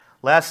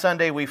Last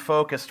Sunday we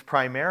focused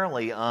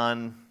primarily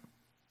on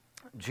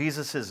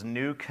Jesus'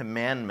 new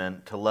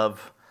commandment to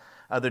love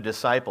other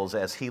disciples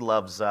as he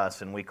loves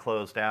us, and we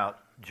closed out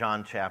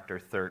John chapter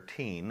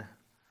 13.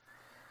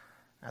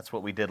 That's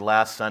what we did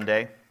last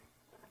Sunday.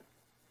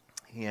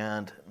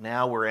 And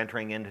now we're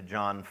entering into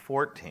John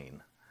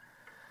 14.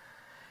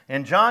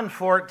 And John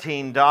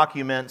 14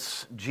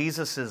 documents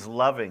Jesus'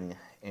 loving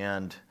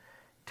and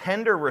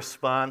tender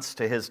response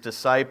to his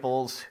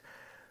disciples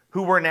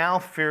who were now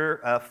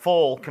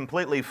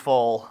completely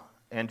full,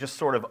 and just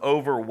sort of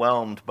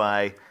overwhelmed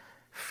by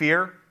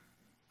fear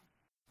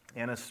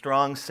and a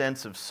strong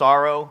sense of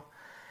sorrow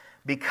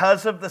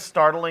because of the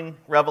startling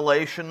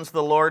revelations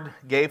the Lord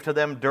gave to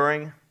them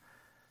during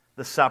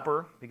the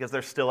supper, because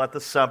they're still at the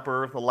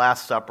supper, the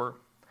Last Supper.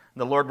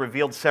 And the Lord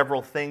revealed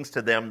several things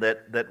to them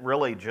that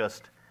really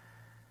just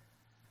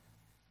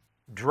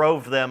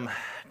drove them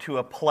to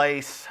a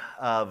place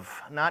of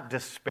not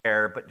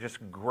despair, but just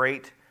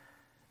great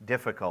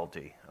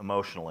difficulty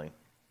emotionally.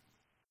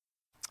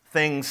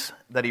 Things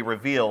that he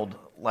revealed,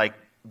 like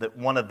that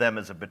one of them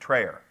is a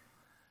betrayer.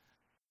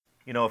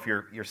 You know, if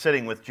you're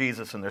sitting with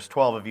Jesus and there's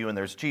 12 of you and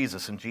there's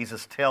Jesus, and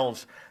Jesus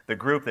tells the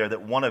group there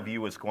that one of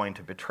you is going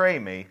to betray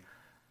me,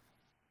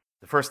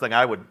 the first thing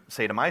I would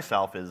say to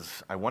myself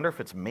is, I wonder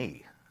if it's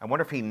me. I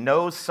wonder if he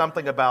knows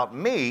something about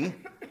me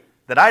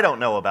that I don't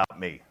know about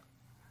me.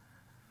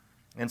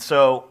 And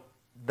so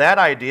that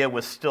idea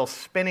was still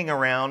spinning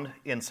around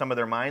in some of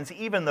their minds,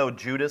 even though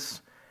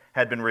Judas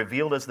had been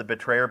revealed as the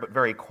betrayer, but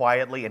very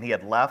quietly, and he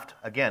had left.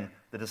 Again,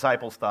 the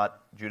disciples thought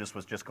Judas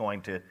was just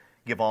going to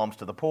give alms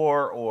to the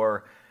poor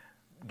or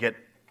get,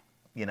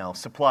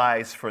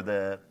 supplies for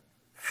the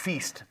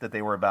feast that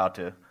they were about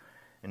to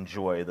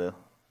enjoy, the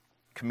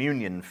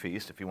communion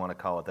feast, if you want to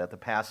call it that, the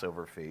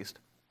Passover feast.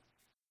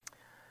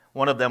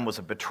 One of them was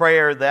a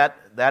betrayer. That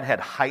had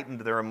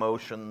heightened their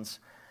emotions.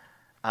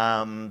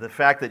 The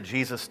fact that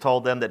Jesus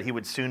told them that he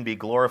would soon be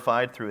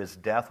glorified through his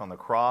death on the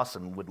cross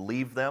and would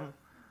leave them,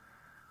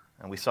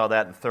 and we saw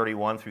that in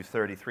 31 through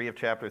 33 of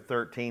chapter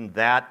 13,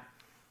 that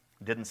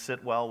didn't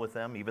sit well with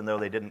them. Even though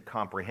they didn't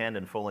comprehend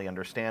and fully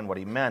understand what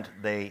he meant,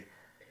 they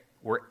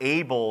were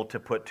able to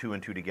put two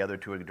and two together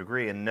to a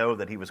degree and know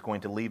that he was going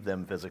to leave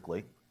them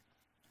physically.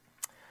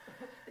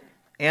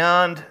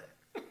 And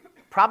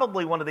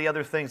probably one of the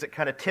other things that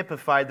kind of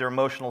typified their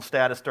emotional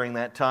status during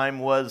that time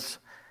was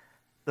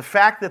the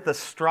fact that the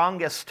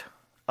strongest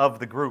of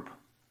the group,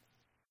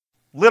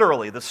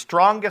 literally the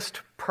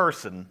strongest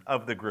person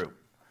of the group,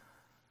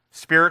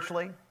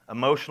 spiritually,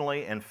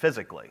 emotionally, and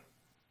physically,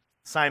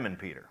 Simon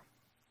Peter,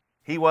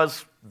 he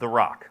was the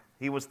rock.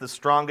 He was the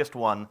strongest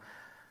one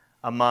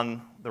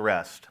among the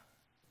rest.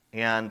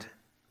 And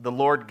the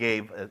Lord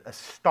gave a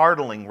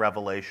startling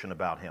revelation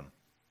about him,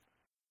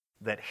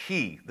 that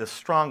he, the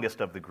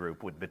strongest of the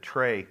group, would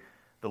betray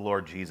the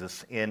Lord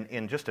Jesus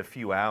in just a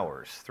few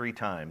hours, 3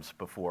 times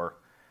before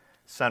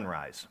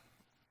sunrise.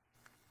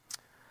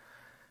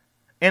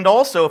 And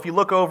also, if you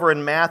look over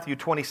in Matthew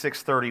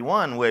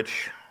 26:31,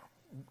 which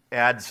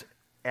adds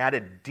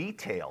added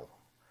detail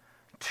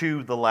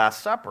to the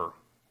Last Supper,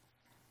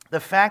 the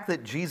fact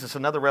that Jesus,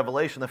 another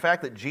revelation, the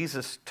fact that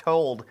Jesus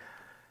told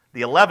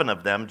the 11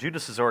 of them,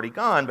 Judas is already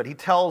gone, but he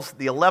tells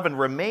the 11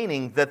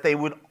 remaining that they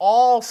would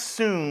all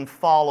soon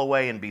fall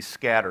away and be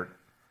scattered.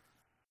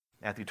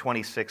 Matthew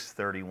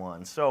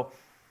 26:31. So,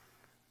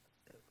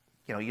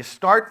 you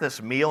start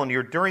this meal and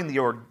you're during the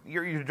hors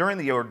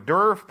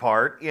d'oeuvre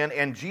part,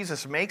 and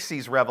Jesus makes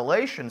these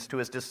revelations to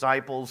his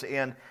disciples,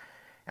 and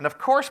of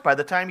course, by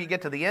the time you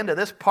get to the end of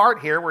this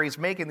part here where he's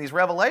making these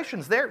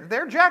revelations,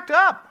 they're jacked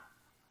up.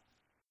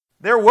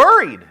 They're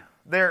worried.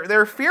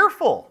 They're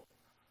fearful.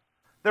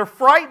 They're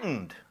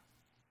frightened.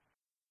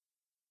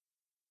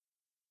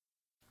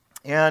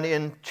 And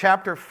in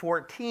chapter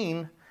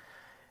 14,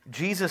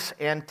 Jesus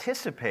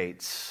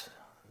anticipates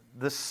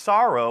the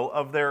sorrow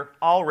of their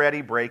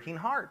already breaking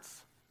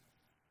hearts.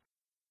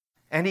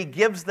 And he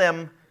gives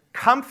them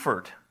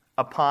comfort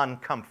upon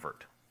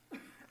comfort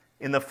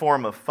in the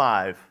form of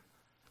 5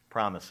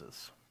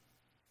 promises.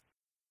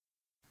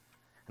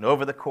 And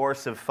over the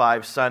course of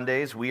 5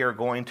 Sundays, we are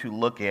going to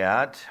look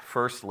at,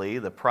 firstly,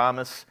 the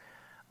promise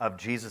of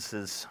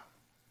Jesus'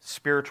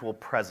 spiritual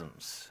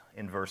presence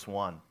in verse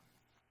 1.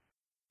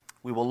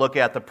 We will look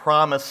at the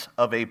promise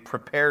of a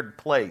prepared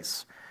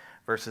place,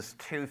 verses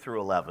 2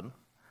 through 11.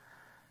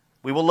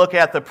 We will look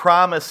at the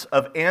promise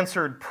of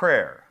answered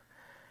prayer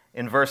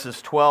in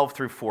verses 12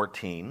 through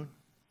 14.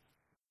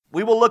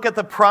 We will look at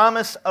the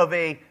promise of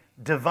a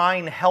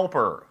divine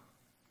helper,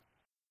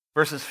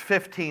 verses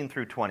 15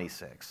 through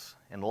 26.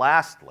 And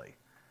lastly,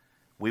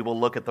 we will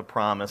look at the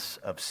promise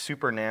of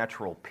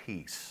supernatural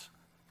peace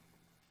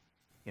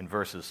in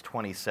verses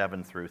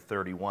 27 through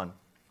 31.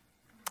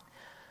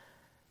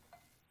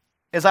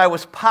 As I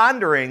was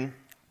pondering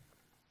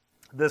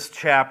this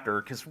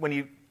chapter, because when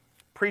you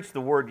preach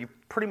the Word, you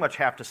pretty much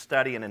have to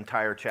study an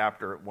entire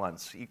chapter at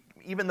once.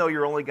 Even though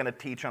you're only going to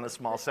teach on a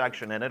small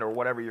section in it or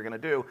whatever you're going to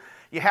do,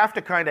 you have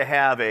to kind of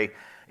have a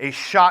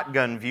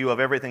shotgun view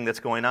of everything that's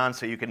going on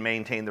so you can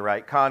maintain the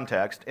right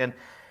context. And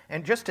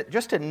And just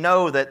to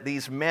know that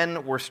these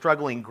men were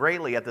struggling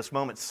greatly at this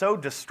moment, so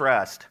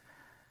distressed.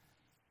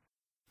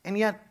 And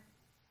yet,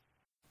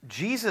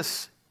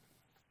 Jesus,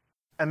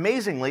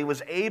 amazingly,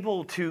 was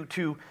able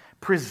to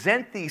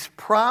present these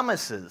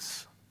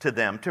promises to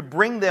them, to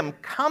bring them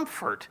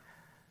comfort,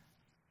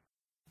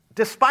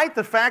 despite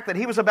the fact that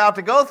he was about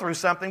to go through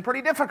something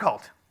pretty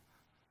difficult.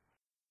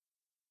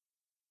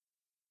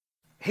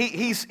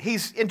 He's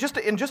in just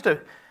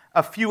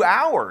a few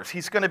hours,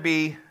 he's going to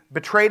be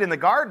betrayed in the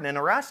garden and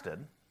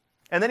arrested.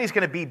 And then he's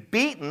going to be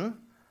beaten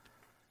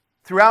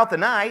throughout the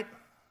night,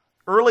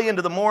 early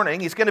into the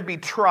morning. He's going to be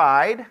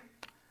tried.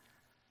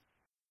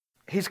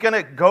 He's going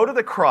to go to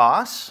the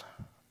cross.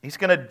 He's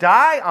going to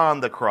die on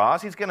the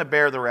cross. He's going to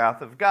bear the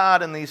wrath of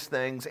God and these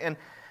things. And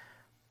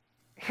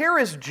here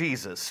is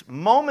Jesus,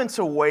 moments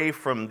away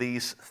from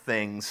these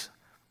things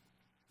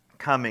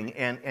coming,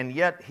 and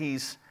yet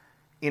he's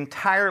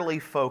entirely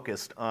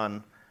focused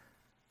on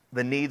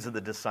the needs of the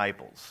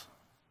disciples.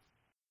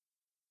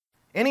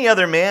 Any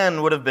other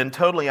man would have been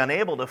totally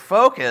unable to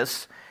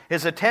focus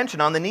his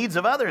attention on the needs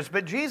of others,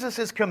 but Jesus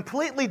is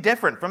completely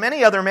different from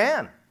any other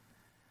man.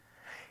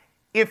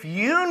 If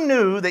you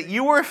knew that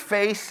you were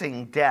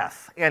facing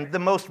death, and the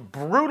most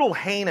brutal,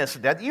 heinous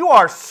death, you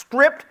are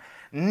stripped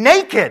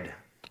naked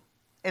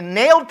and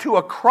nailed to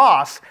a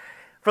cross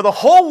for the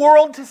whole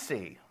world to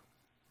see,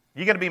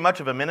 you going to be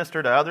much of a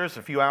minister to others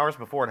a few hours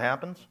before it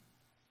happens?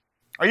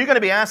 Are you going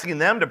to be asking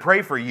them to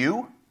pray for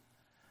you?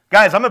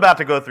 Guys, I'm about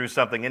to go through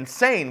something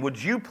insane.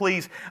 Would you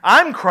please?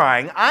 I'm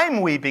crying. I'm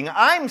weeping.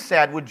 I'm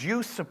sad. Would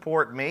you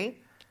support me?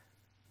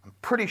 I'm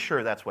pretty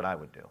sure that's what I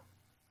would do.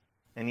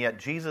 And yet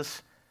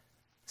Jesus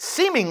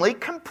seemingly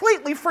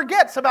completely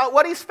forgets about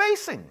what he's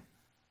facing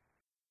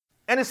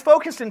and is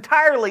focused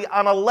entirely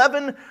on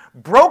 11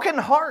 broken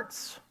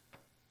hearts.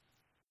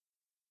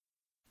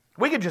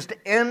 We could just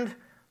end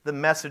the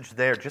message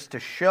there just to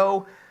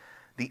show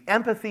the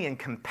empathy and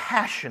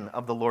compassion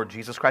of the Lord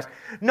Jesus Christ.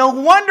 No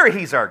wonder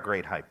he's our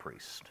great high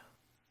priest.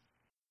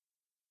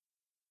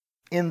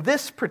 In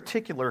this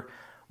particular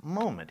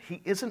moment,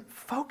 he isn't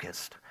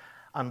focused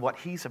on what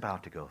he's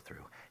about to go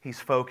through. He's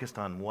focused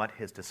on what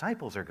his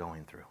disciples are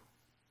going through.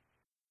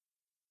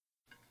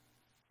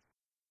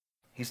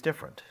 He's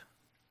different.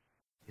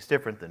 He's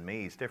different than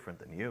me. He's different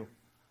than you.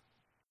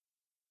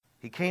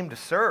 He came to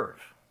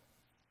serve.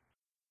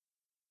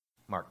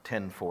 Mark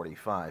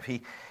 10:45.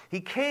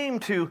 He came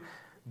to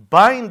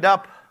bind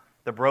up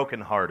the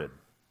brokenhearted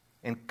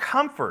and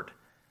comfort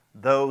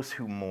those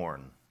who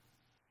mourn.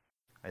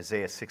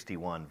 Isaiah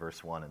 61,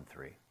 verse 1 and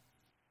 3.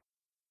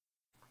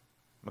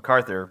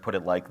 MacArthur put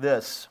it like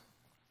this: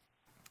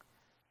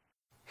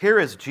 here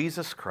is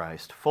Jesus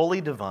Christ, fully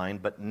divine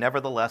but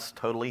nevertheless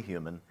totally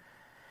human,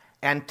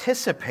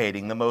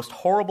 anticipating the most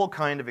horrible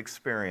kind of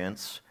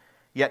experience,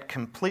 yet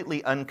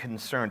completely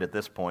unconcerned at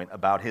this point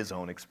about his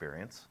own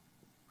experience,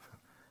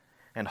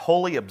 and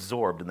wholly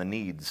absorbed in the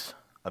needs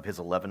of his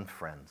 11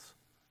 friends.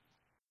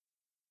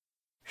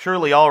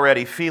 Surely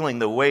already feeling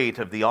the weight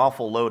of the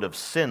awful load of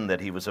sin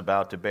that he was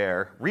about to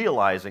bear,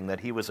 realizing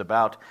that he was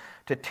about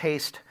to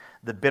taste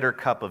the bitter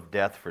cup of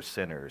death for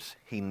sinners,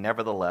 he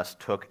nevertheless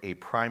took a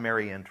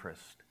primary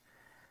interest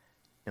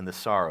in the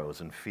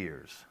sorrows and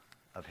fears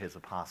of his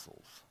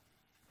apostles.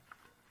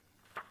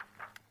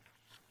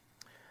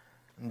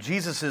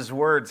 Jesus'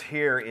 words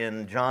here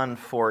in John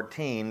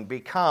 14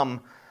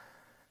 become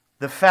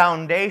the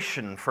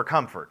foundation for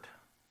comfort.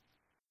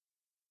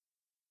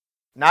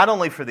 Not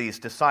only for these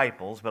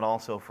disciples, but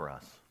also for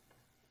us.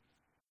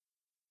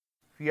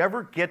 If you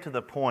ever get to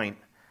the point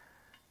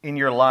in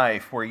your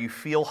life where you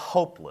feel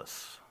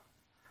hopeless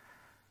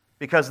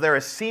because there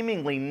is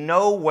seemingly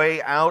no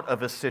way out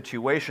of a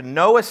situation,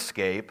 no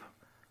escape,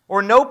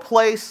 or no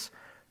place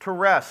to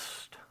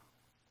rest,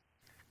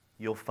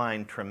 you'll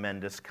find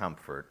tremendous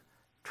comfort,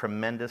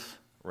 tremendous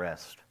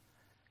rest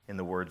in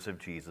the words of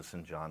Jesus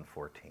in John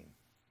 14.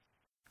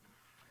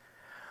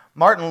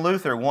 Martin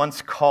Luther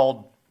once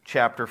called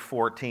chapter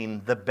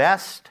 14 the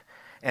best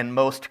and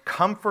most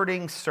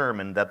comforting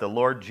sermon that the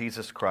Lord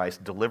Jesus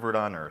Christ delivered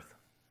on earth,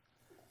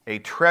 a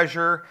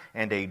treasure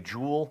and a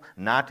jewel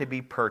not to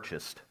be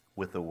purchased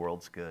with the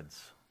world's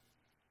goods.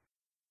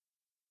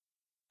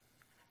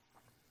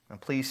 Now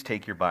please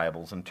take your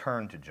Bibles and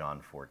turn to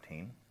John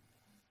 14.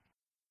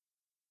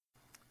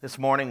 This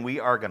morning we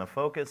are going to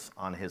focus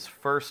on his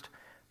first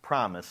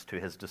promise to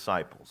his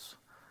disciples,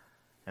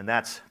 and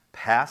that's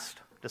past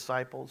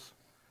disciples,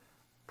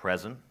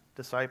 present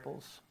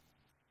disciples,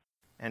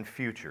 and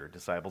future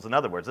disciples. In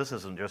other words, this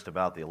isn't just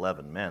about the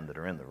 11 men that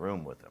are in the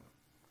room with him.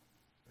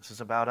 This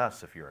is about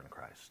us if you're in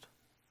Christ.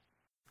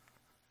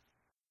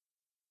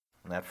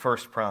 And that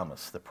first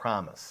promise, the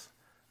promise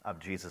of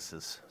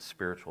Jesus'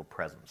 spiritual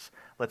presence.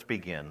 Let's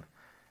begin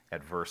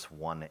at verse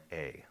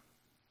 1a.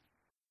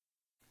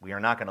 We are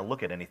not going to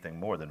look at anything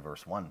more than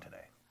verse 1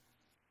 today.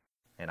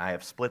 And I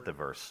have split the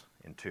verse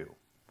in two.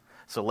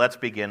 So let's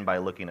begin by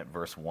looking at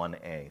verse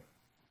 1a.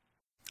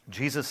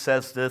 Jesus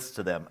says this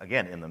to them,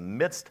 again, in the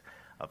midst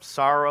of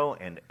sorrow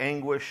and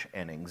anguish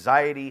and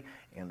anxiety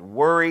and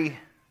worry.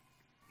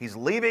 He's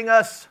leaving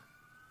us.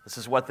 This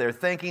is what they're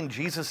thinking.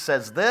 Jesus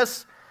says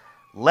this,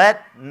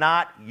 "Let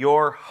not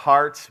your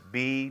hearts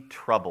be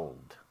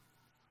troubled."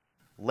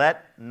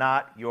 Let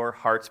not your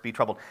hearts be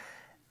troubled.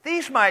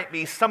 These might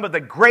be some of the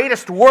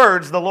greatest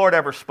words the Lord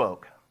ever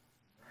spoke.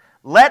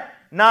 Let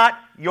not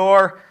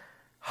your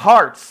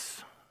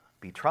hearts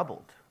be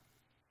troubled.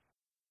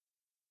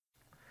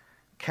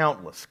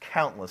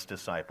 Countless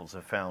disciples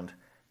have found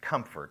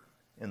comfort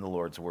in the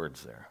Lord's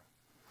words there.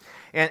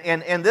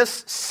 And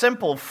this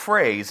simple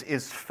phrase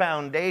is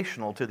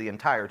foundational to the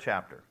entire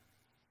chapter.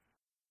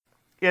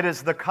 It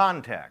is the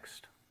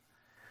context.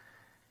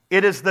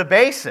 It is the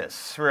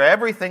basis for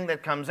everything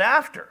that comes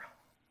after.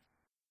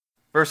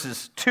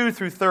 Verses 2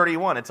 through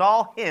 31, it's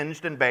all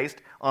hinged and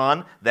based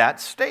on that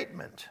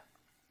statement.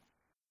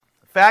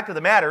 The fact of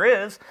the matter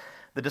is,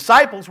 the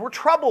disciples were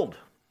troubled.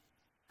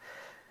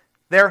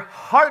 Their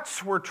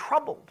hearts were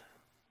troubled.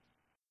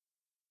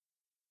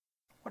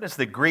 What is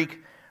the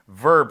Greek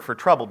verb for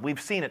troubled?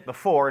 We've seen it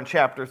before in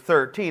chapter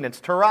 13.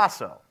 It's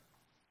tarasso.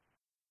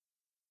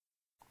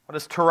 What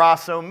does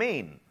tarasso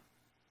mean?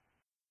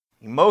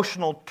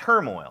 Emotional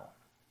turmoil.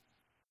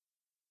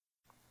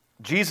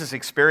 Jesus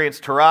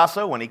experienced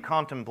tarasso when he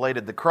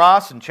contemplated the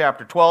cross in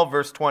chapter 12,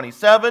 verse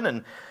 27,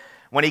 and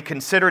when he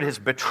considered his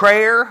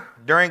betrayer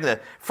during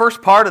the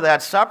first part of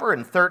that supper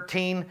in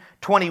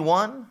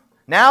 13:21.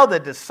 Now the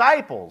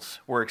disciples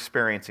were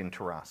experiencing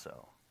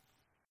tarasso.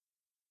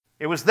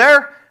 It was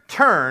their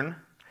turn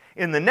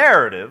in the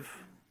narrative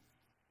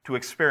to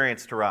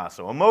experience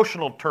tarasso,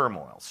 emotional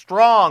turmoil,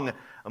 strong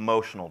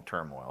emotional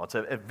turmoil. It's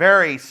a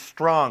very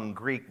strong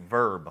Greek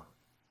verb.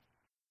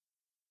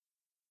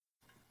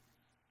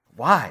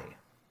 Why?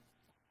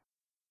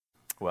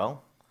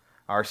 Well,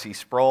 R.C.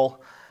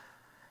 Sproul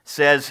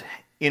says,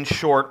 in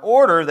short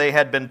order, they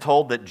had been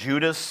told that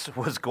Judas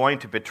was going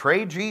to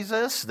betray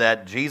Jesus,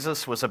 that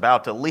Jesus was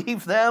about to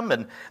leave them,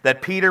 and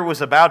that Peter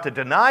was about to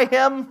deny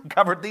him.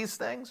 Covered these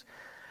things.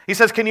 He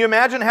says, can you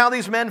imagine how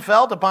these men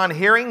felt upon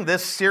hearing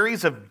this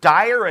series of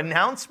dire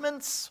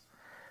announcements?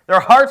 Their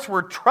hearts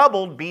were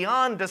troubled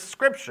beyond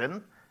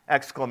description!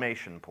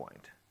 Exclamation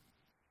point.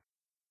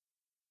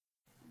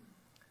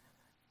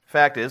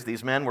 Fact is,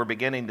 these men were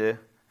beginning to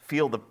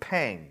feel the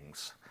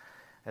pangs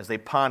as they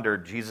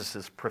pondered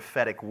Jesus'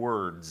 prophetic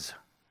words.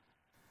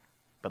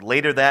 But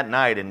later that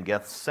night in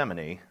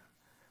Gethsemane,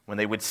 when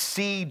they would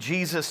see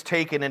Jesus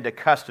taken into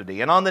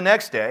custody, and on the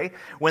next day,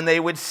 when they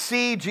would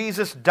see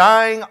Jesus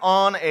dying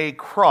on a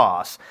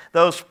cross,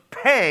 those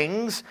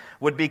pangs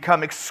would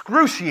become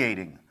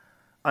excruciating,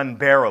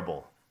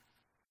 unbearable.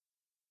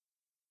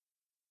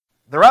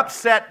 They're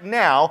upset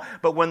now,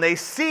 but when they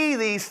see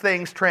these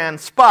things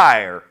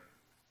transpire,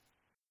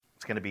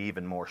 it's going to be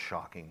even more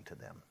shocking to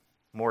them,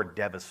 more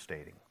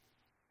devastating.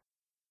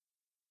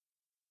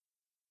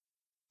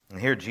 And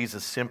here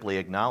Jesus simply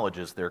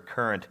acknowledges their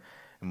current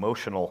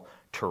emotional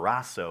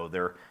tarasso,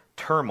 their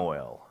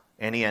turmoil,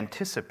 and he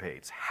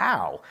anticipates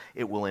how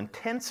it will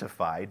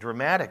intensify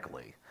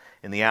dramatically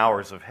in the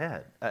hours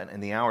ahead.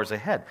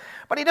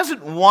 But he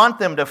doesn't want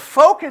them to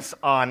focus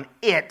on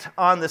it,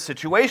 on the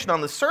situation,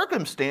 on the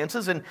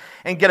circumstances, and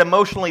get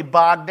emotionally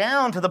bogged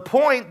down to the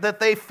point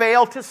that they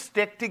fail to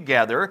stick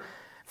together,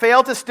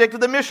 fail to stick to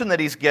the mission that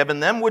he's given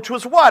them, which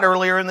was what?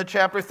 Earlier in the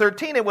chapter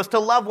 13, it was to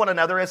love one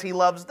another as he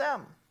loves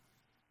them.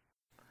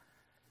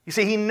 You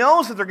see, he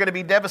knows that they're going to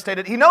be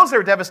devastated. He knows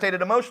they're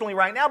devastated emotionally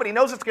right now, but he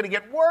knows it's going to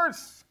get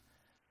worse.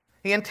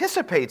 He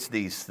anticipates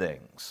these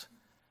things.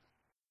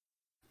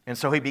 And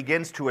so he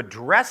begins to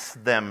address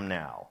them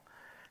now,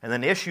 and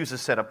then issues a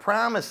set of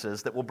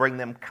promises that will bring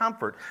them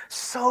comfort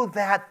so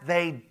that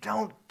they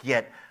don't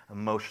get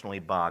emotionally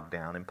bogged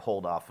down and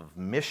pulled off of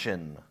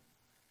mission,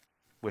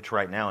 which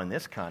right now in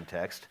this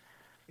context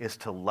is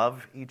to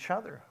love each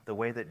other the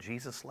way that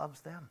Jesus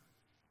loves them.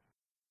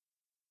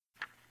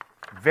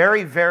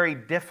 Very, very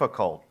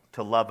difficult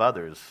to love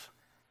others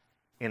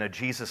in a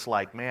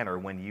Jesus-like manner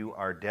when you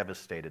are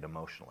devastated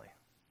emotionally,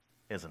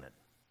 isn't it?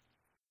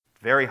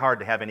 Very hard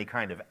to have any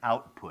kind of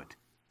output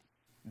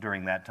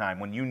during that time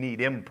when you need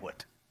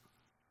input.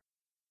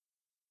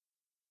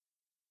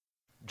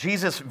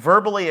 Jesus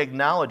verbally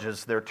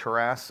acknowledges their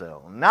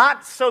tarasso,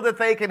 not so that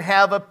they can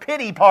have a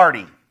pity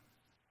party,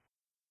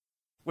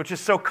 which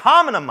is so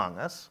common among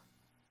us.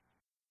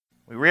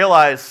 We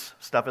realize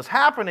stuff is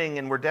happening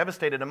and we're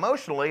devastated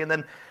emotionally, and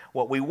then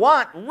what we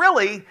want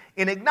really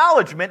in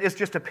acknowledgement is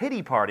just a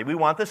pity party. We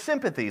want the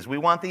sympathies, we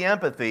want the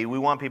empathy, we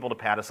want people to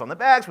pat us on the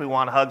backs, we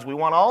want hugs, we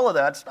want all of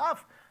that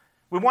stuff.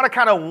 We want to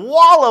kind of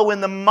wallow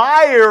in the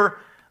mire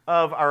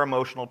of our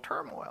emotional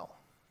turmoil.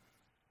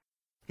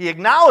 He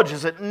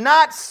acknowledges it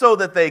not so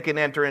that they can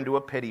enter into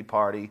a pity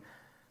party,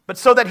 but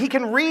so that he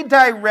can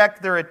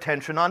redirect their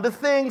attention onto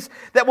things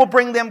that will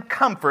bring them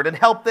comfort and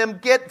help them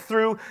get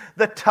through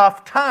the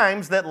tough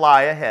times that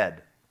lie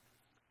ahead.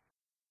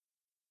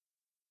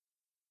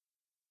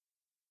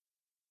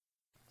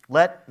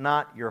 Let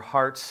not your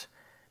hearts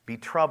be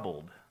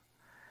troubled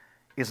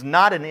is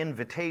not an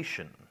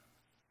invitation.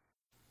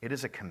 It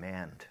is a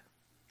command.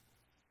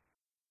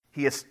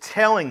 He is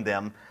telling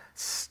them,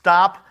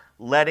 stop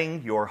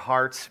letting your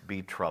hearts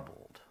be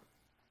troubled.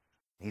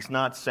 He's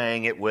not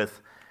saying it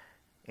with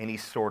any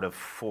sort of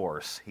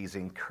force. He's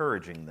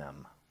encouraging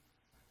them.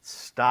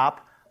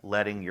 Stop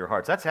letting your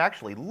hearts. That's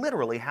actually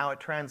literally how it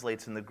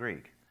translates in the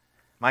Greek.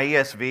 My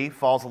ESV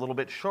falls a little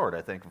bit short,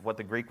 I think, of what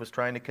the Greek was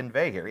trying to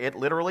convey here. It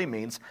literally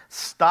means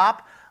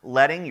stop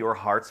letting your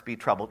hearts be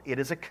troubled. It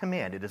is a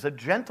command. It is a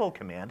gentle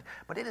command,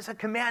 but it is a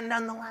command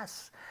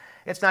nonetheless.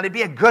 It's not, it'd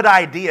be a good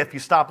idea if you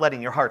stop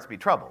letting your hearts be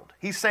troubled.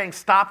 He's saying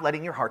stop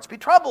letting your hearts be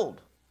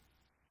troubled.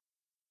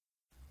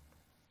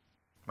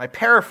 My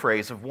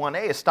paraphrase of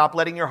 1a is stop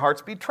letting your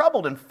hearts be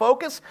troubled and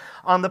focus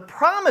on the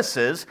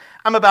promises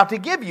I'm about to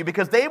give you,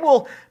 because they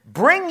will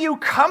bring you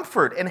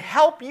comfort and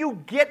help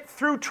you get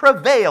through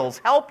travails,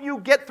 help you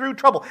get through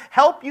trouble,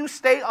 help you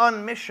stay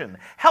on mission,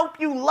 help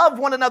you love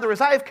one another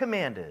as I have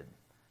commanded,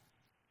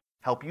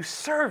 help you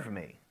serve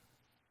me.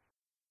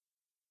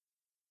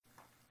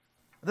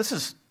 This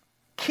is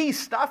key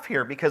stuff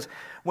here, because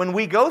when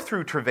we go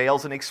through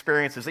travails and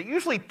experiences, it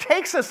usually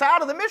takes us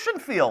out of the mission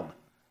field.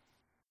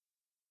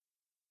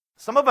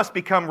 Some of us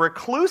become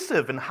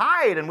reclusive and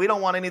hide, and we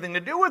don't want anything to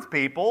do with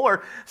people.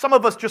 Or some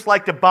of us just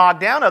like to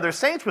bog down other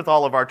saints with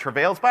all of our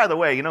travails. By the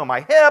way,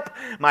 my hip,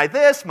 my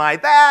this, my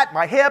that,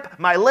 my hip,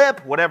 my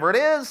lip, whatever it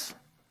is,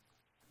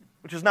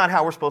 which is not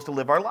how we're supposed to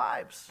live our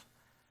lives.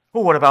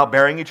 Well, what about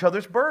bearing each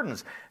other's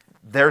burdens?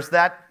 There's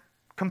that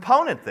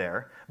component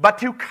there. But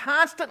to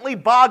constantly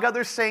bog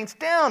other saints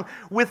down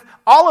with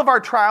all of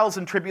our trials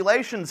and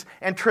tribulations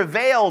and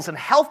travails and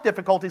health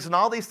difficulties and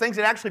all these things,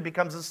 it actually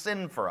becomes a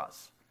sin for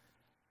us.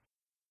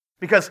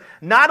 Because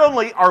not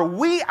only are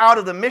we out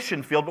of the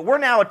mission field, but we're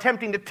now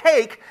attempting to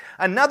take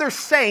another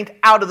saint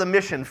out of the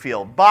mission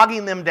field,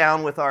 bogging them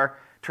down with our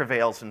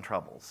travails and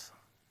troubles.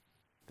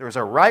 There is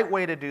a right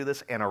way to do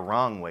this and a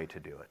wrong way to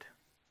do it.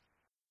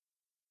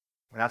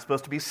 We're not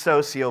supposed to be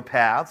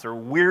sociopaths or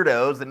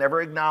weirdos that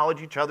never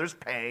acknowledge each other's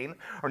pain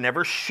or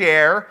never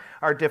share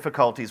our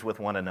difficulties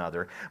with one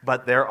another.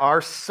 But there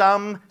are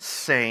some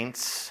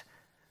saints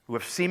who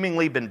have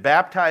seemingly been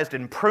baptized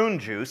in prune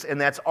juice, and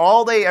that's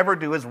all they ever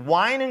do is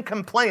whine and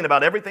complain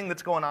about everything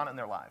that's going on in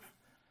their life.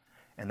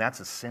 And that's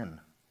a sin.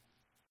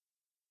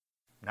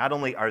 Not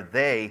only are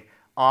they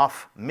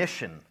off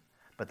mission,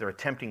 but they're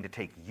attempting to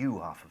take you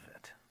off of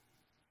it.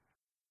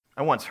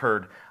 I once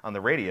heard on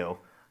the radio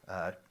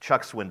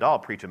Chuck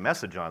Swindoll preach a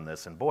message on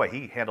this, and boy,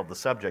 he handled the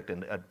subject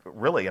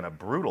really in a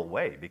brutal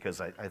way,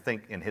 because I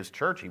think in his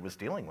church he was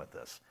dealing with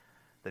this.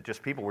 That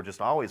just people were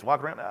just always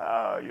walking around,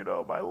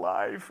 my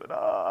life,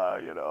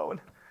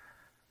 and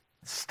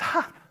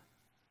stop.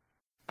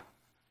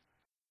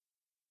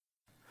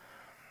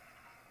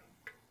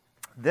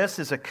 This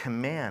is a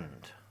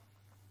command.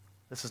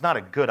 This is not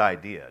a good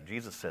idea.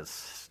 Jesus says,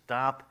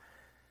 stop.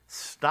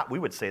 We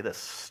would say this,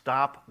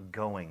 stop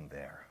going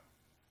there.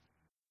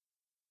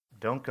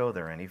 Don't go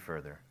there any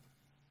further.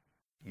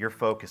 You're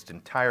focused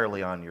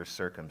entirely on your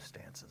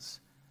circumstances,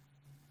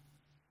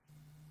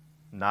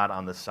 not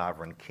on the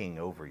sovereign king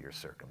over your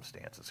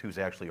circumstances, who's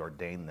actually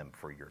ordained them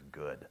for your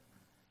good.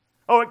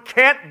 Oh, it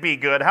can't be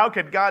good. How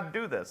could God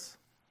do this?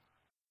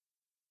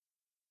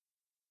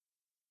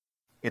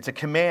 It's a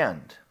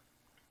command.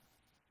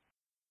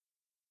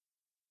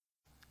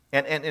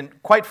 And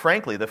quite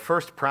frankly, the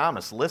first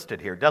promise listed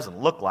here doesn't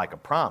look like a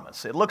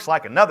promise. It looks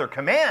like another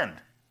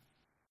command.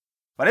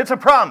 But it's a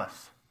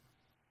promise.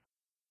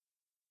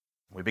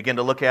 We begin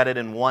to look at it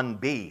in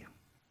 1b.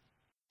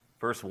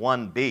 Verse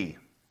 1b.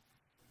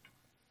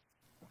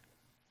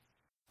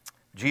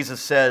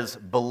 Jesus says,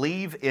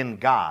 believe in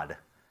God,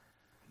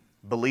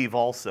 believe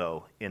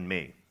also in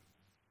me.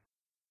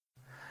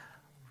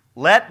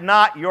 Let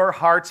not your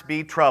hearts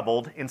be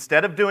troubled.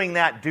 Instead of doing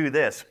that, do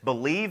this.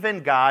 Believe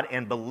in God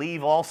and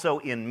believe also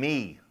in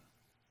me.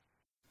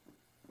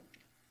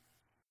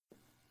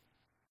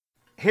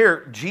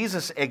 Here,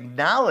 Jesus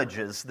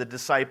acknowledges the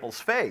disciples'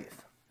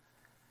 faith.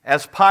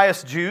 As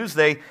pious Jews,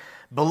 they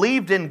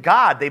believed in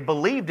God. They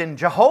believed in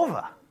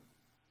Jehovah.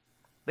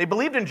 They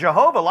believed in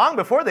Jehovah long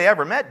before they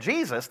ever met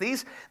Jesus.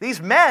 These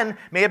men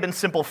may have been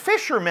simple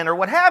fishermen or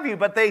what have you,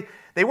 but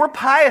they were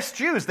pious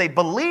Jews. They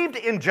believed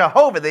in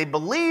Jehovah. They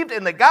believed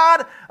in the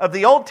God of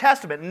the Old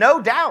Testament, no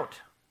doubt.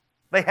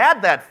 They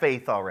had that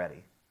faith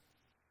already.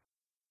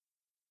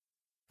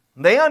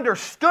 They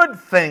understood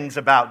things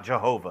about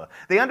Jehovah.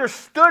 They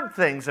understood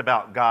things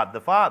about God the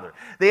Father.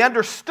 They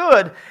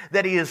understood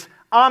that He is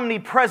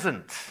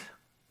omnipresent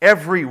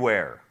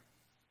everywhere,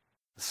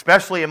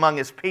 especially among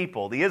His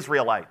people, the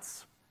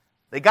Israelites.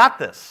 They got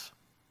this.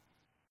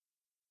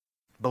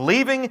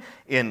 Believing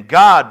in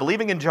God,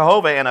 believing in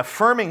Jehovah, and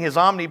affirming His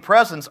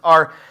omnipresence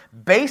are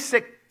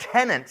basic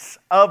tenets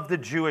of the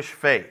Jewish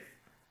faith.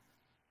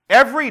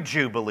 Every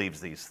Jew believes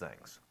these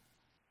things.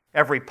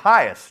 Every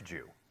pious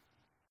Jew.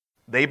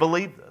 They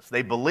believe this.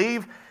 They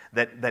believe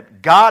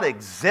that God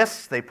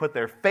exists. They put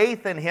their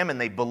faith in Him, and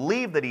they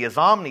believe that He is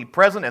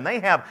omnipresent, and they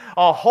have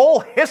a whole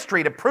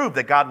history to prove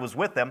that God was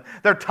with them.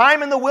 Their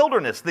time in the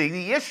wilderness,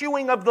 the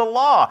issuing of the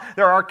law,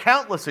 there are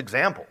countless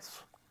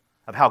examples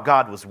of how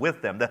God was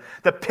with them.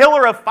 The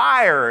pillar of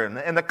fire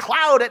and the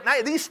cloud at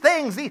night, these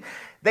things,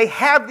 They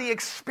have the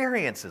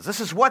experiences. This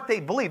is what they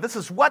believe. This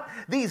is what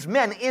these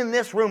men in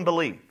this room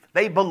believe.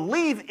 They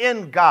believe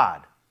in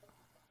God.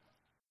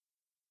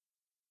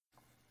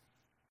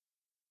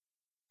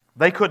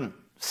 They couldn't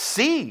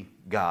see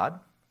God,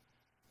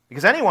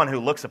 because anyone who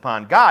looks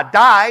upon God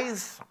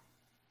dies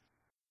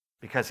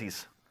because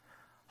he's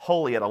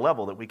holy at a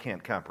level that we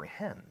can't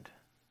comprehend.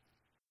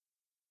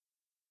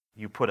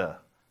 You put a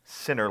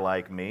sinner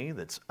like me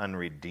that's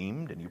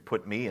unredeemed, and you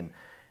put me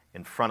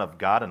in front of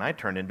God, and I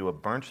turn into a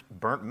burnt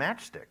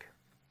matchstick.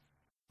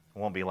 It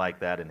won't be like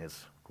that in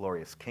his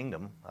glorious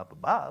kingdom up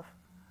above.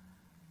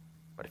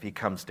 But if he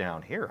comes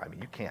down here, I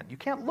mean, you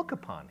can't look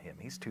upon him.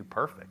 He's too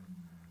perfect.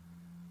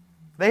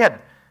 They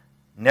had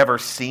never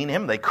seen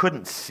him. They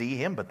couldn't see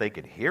him, but they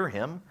could hear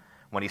him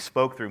when he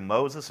spoke through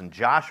Moses and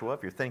Joshua.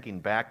 If you're thinking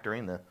back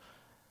during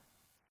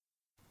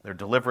their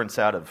deliverance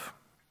out of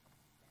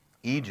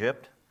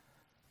Egypt,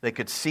 they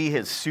could see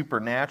his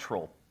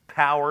supernatural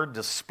power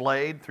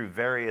displayed through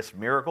various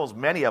miracles.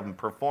 Many of them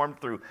performed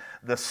through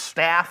the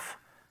staff,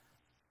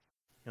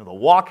 the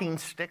walking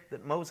stick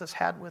that Moses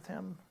had with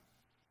him.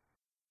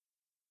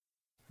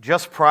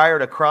 Just prior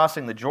to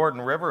crossing the Jordan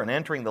River and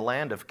entering the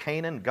land of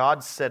Canaan,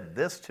 God said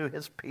this to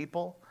his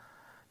people.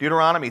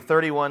 Deuteronomy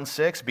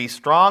 31:6, "Be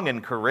strong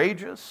and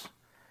courageous.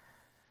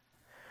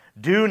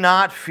 Do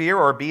not fear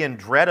or be in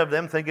dread of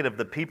them." Thinking of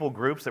the people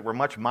groups that were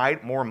much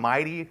more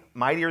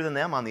mightier than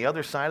them on the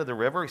other side of the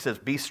river. He says,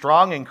 "Be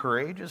strong and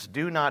courageous.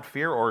 Do not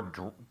fear or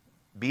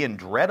be in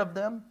dread of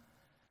them."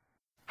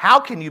 How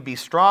can you be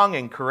strong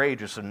and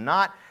courageous and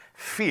not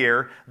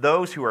fear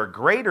those who are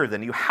greater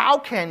than you? How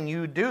can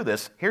you do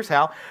this? Here's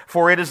how.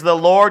 "For it is the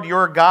Lord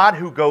your God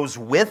who goes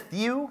with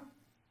you."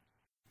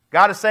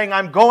 God is saying,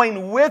 I'm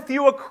going with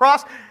you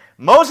across.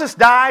 Moses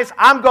dies,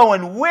 I'm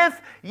going with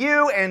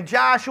you and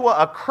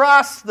Joshua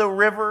across the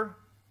river.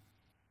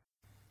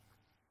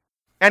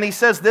 And he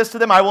says this to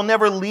them, "I will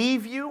never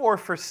leave you or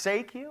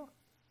forsake you.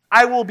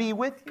 I will be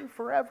with you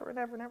forever and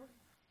ever and ever."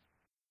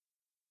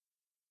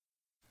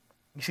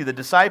 You see, the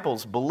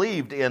disciples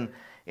believed in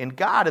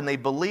God, and they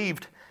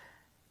believed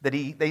that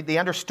they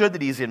understood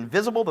that he's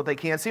invisible, that they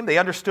can't see him. They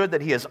understood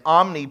that he is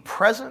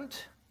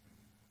omnipresent.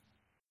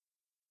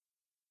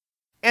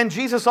 And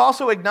Jesus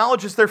also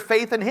acknowledges their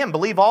faith in him.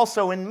 "Believe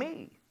also in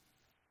me."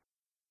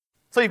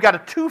 So you've got a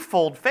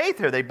twofold faith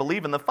here. They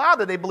believe in the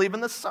Father, they believe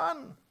in the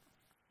Son.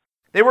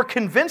 They were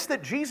convinced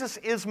that Jesus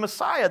is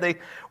Messiah. They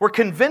were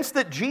convinced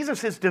that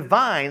Jesus is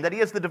divine, that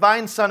he is the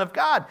divine Son of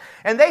God.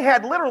 And they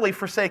had literally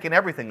forsaken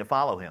everything to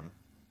follow him.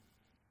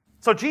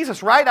 So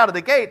Jesus, right out of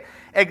the gate,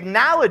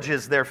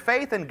 acknowledges their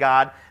faith in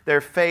God,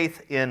 their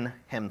faith in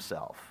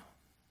himself.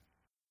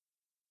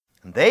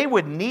 And they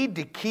would need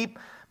to keep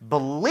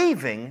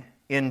believing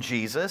in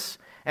Jesus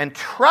and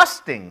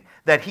trusting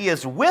that he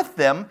is with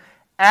them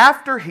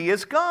after he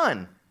is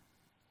gone,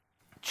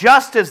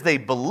 just as they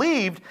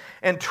believed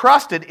and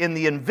trusted in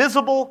the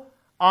invisible,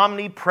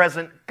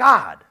 omnipresent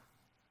God.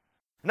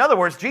 In other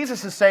words,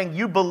 Jesus is saying,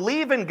 you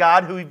believe in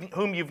God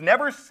whom you've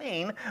never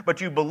seen, but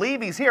you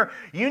believe he's here.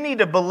 You need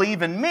to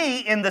believe in me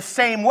in the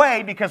same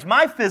way, because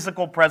my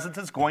physical presence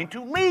is going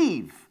to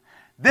leave.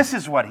 This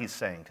is what he's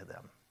saying to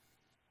them.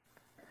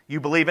 You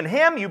believe in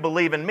him, you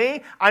believe in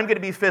me. I'm going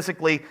to be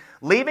physically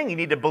leaving. You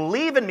need to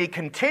believe in me,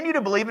 continue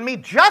to believe in me,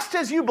 just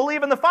as you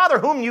believe in the Father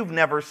whom you've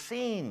never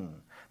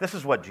seen. This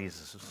is what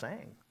Jesus is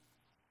saying.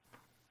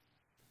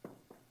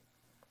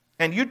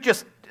 And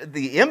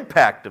the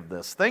impact of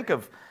this, think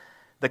of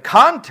the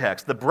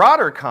context, the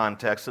broader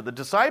context of the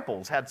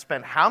disciples had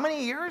spent how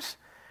many years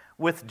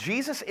with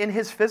Jesus in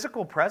his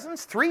physical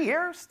presence? 3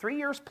 years, 3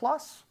 years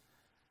plus.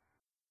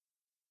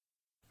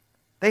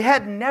 They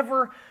had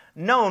never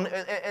known,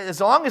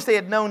 as long as they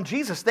had known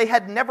Jesus, they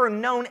had never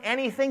known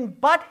anything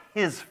but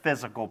his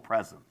physical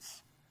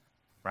presence,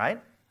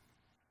 right?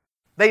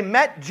 They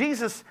met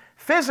Jesus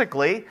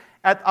physically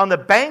on the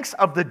banks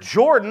of the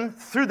Jordan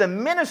through the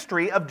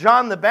ministry of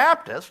John the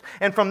Baptist,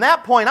 and from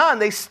that point on,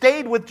 they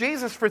stayed with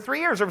Jesus for 3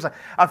 years. There was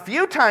a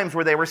few times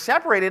where they were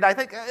separated. I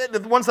think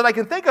the ones that I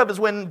can think of is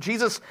when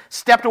Jesus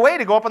stepped away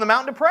to go up on the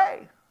mountain to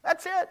pray.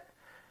 That's it.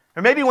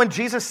 Or maybe when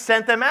Jesus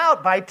sent them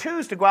out by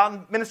twos to go out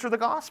and minister the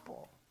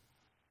gospel.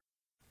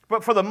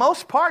 But for the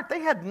most part,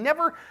 they had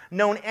never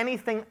known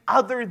anything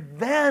other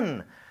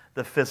than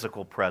the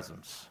physical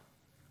presence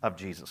of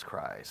Jesus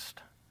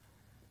Christ.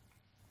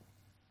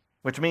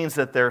 Which means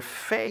that their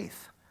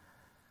faith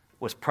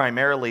was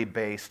primarily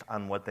based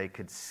on what they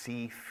could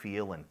see,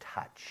 feel, and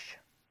touch.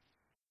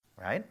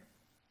 Right?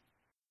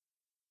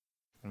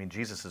 I mean,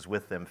 Jesus is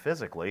with them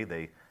physically.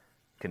 They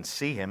can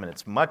see him, and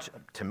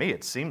to me,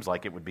 it seems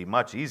like it would be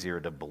much easier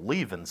to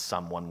believe in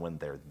someone when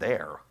they're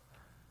there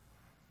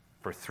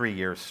for 3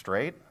 years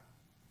straight,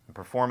 and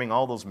performing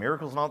all those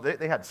miracles and all.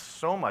 They had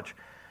so much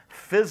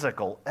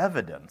physical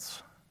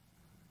evidence.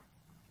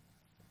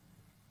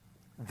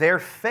 Their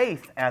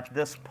faith at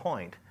this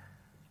point,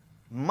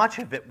 much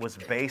of it was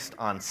based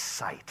on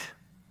sight.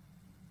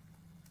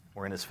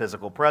 We're in his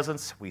physical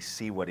presence. We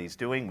see what he's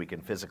doing. We can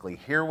physically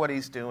hear what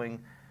he's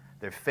doing.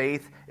 Their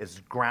faith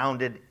is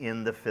grounded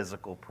in the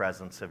physical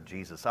presence of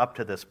Jesus up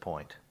to this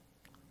point.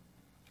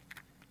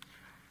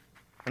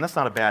 And that's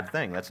not a bad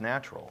thing. That's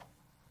natural.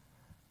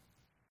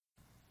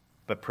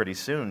 But pretty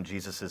soon,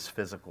 Jesus'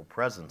 physical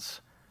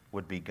presence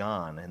would be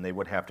gone, and they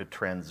would have to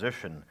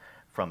transition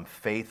from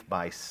faith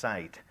by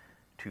sight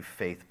to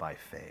faith by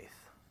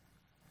faith,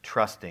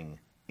 trusting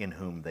in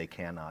whom they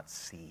cannot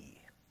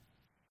see,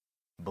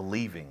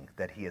 believing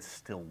that he is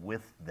still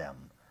with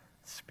them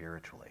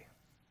spiritually.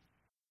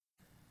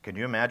 Can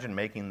you imagine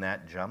making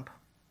that jump?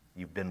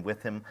 You've been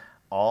with him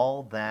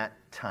all that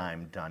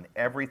time, done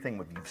everything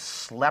with him. You've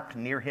slept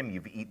near him,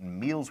 you've eaten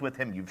meals with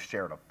him, you've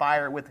shared a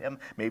fire with him.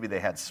 Maybe they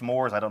had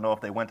s'mores. I don't know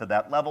if they went to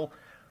that level.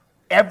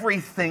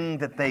 Everything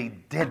that they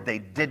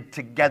did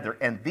together.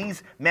 And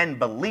these men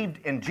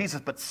believed in Jesus,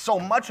 but so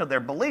much of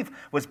their belief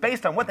was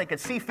based on what they could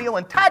see, feel,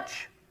 and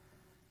touch.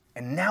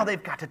 And now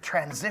they've got to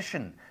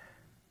transition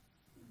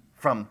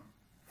from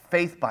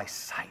faith by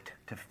sight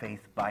to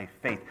faith by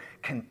faith,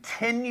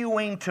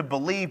 continuing to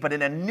believe, but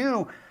in a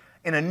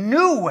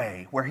new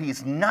way where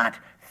he's not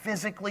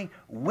physically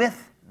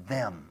with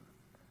them,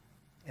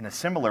 in a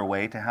similar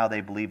way to how they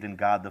believed in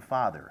God the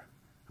Father,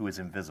 who is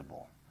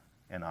invisible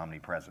and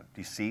omnipresent. Do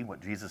you see what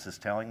Jesus is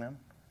telling them?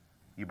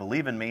 You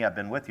believe in me, I've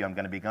been with you, I'm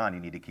going to be gone. You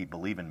need to keep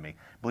believing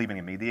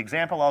in me. The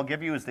example I'll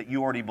give you is that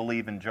you already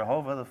believe in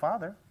Jehovah the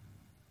Father.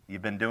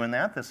 You've been doing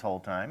that this whole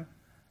time.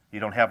 You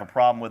don't have a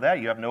problem with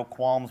that. You have no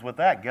qualms with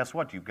that. Guess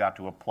what? You've got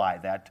to apply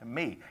that to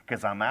me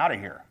because I'm out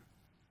of here.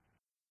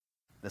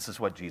 This is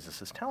what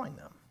Jesus is telling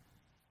them.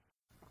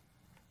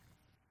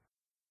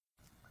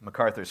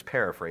 MacArthur's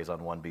paraphrase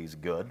on 1B is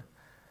good.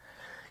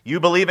 You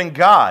believe in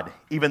God,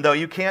 even though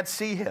you can't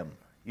see him.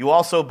 You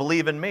also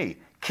believe in me.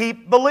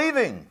 Keep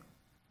believing.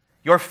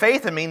 Your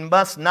faith in me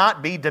must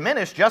not be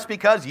diminished just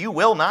because you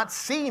will not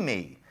see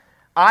me.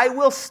 I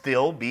will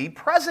still be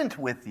present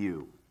with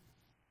you.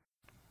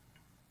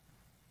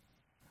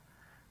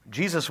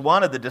 Jesus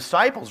wanted the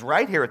disciples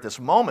right here at this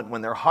moment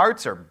when their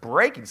hearts are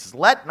breaking. He says,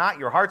 let not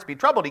your hearts be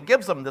troubled. He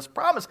gives them this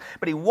promise,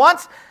 but he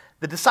wants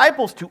the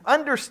disciples to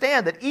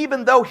understand that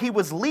even though he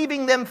was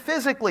leaving them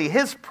physically,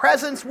 his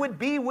presence would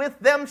be with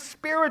them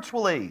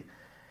spiritually.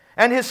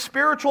 And his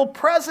spiritual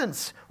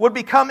presence would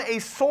become a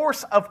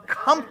source of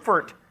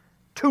comfort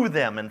to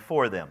them and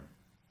for them.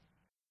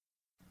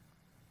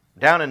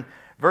 Down in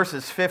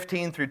verses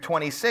 15 through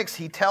 26,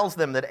 he tells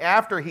them that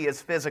after he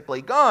is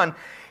physically gone,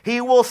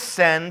 he will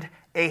send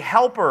a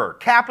helper,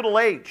 capital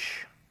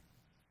H.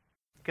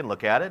 You can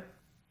look at it.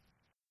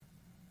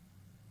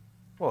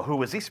 Well,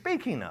 who is he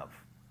speaking of?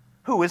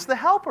 Who is the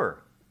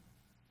helper?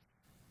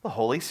 The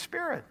Holy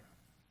Spirit.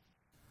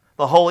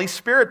 The Holy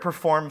Spirit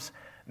performs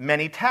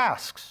many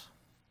tasks.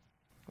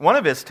 One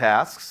of his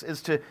tasks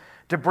is to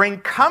bring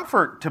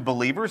comfort to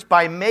believers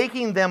by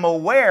making them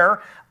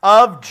aware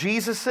of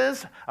Jesus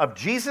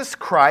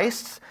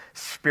Christ's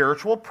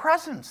spiritual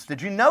presence.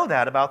 Did you know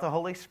that about the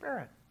Holy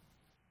Spirit?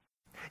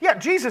 Yeah,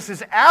 Jesus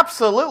is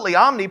absolutely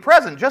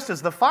omnipresent, just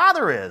as the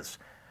Father is.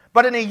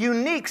 But in a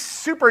unique,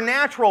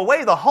 supernatural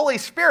way, the Holy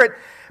Spirit,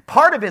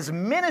 part of his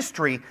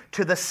ministry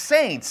to the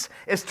saints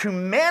is to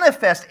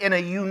manifest in a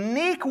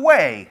unique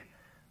way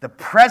the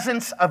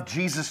presence of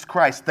Jesus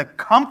Christ, the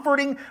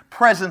comforting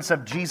presence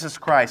of Jesus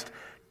Christ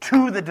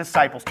to the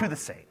disciples, to the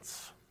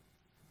saints.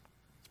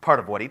 It's part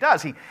of what he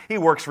does. He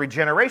works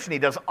regeneration. He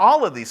does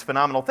all of these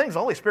phenomenal things. The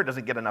Holy Spirit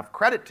doesn't get enough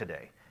credit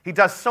today. He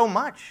does so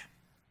much.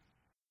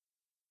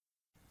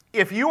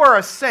 If you are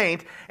a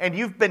saint and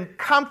you've been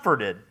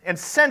comforted and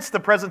sensed the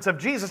presence of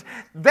Jesus,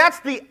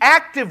 that's the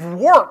active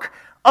work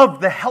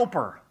of the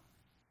helper.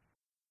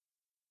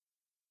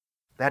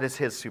 That is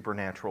his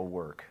supernatural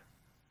work.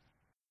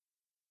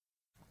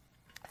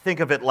 Think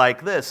of it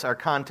like this, our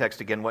context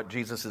again, what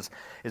Jesus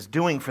is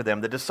doing for them.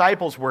 The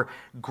disciples were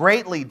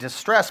greatly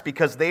distressed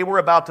because they were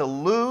about to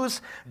lose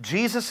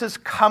Jesus'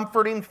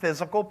 comforting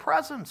physical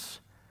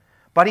presence.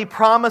 But he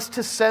promised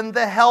to send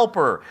the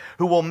helper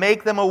who will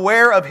make them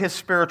aware of his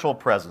spiritual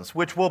presence,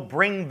 which will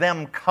bring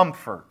them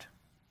comfort.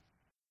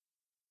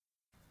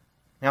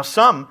 Now,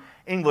 some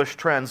English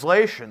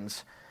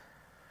translations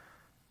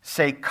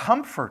say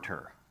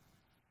comforter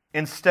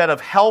instead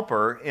of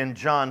helper in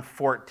John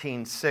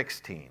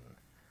 14:16.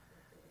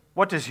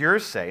 What does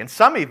yours say? And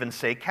some even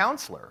say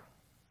counselor.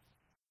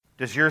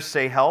 Does yours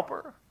say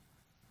helper?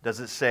 Does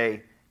it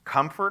say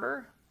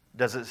comforter?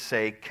 Does it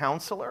say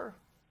counselor?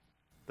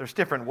 There's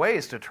different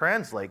ways to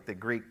translate the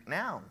Greek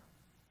noun.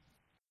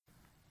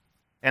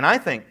 And I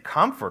think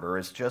comforter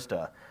is just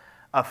a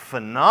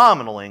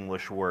phenomenal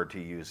English word to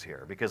use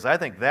here, because I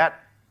think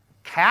that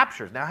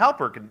captures. Now,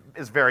 helper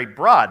is very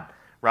broad,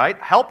 right?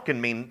 Help can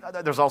mean,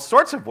 there's all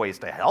sorts of ways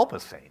to help a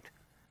saint.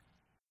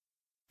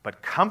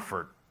 But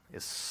comfort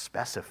is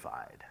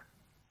specified.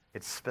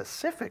 It's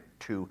specific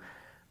to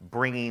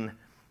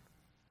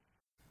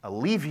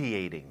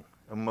alleviating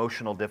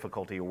emotional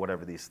difficulty or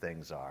whatever these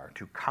things are,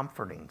 to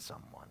comforting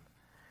someone.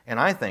 And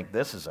I think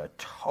this is a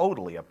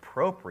totally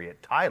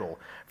appropriate title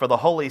for the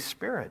Holy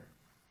Spirit.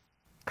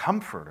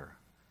 Comforter.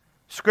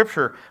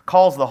 Scripture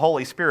calls the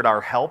Holy Spirit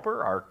our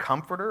helper, our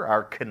comforter,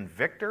 our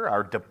convictor,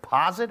 our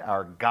deposit,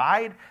 our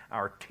guide,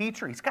 our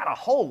teacher. He's got a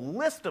whole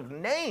list of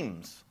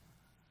names.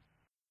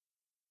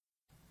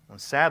 And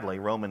sadly,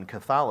 Roman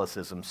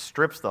Catholicism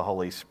strips the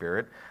Holy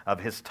Spirit of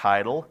his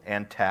title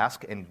and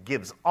task and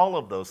gives all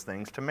of those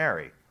things to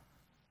Mary.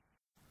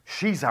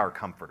 She's our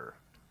comforter.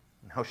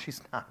 No,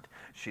 she's not.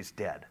 She's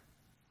dead.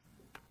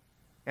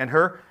 And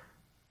her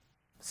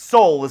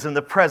soul is in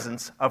the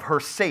presence of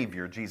her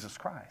Savior, Jesus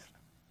Christ.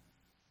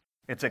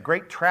 It's a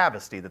great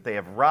travesty that they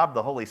have robbed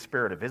the Holy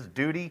Spirit of his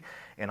duty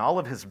and all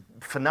of his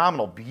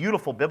phenomenal,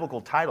 beautiful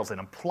biblical titles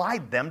and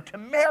applied them to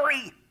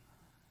Mary.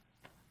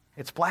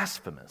 It's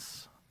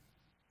blasphemous.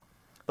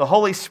 The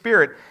Holy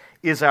Spirit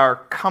is our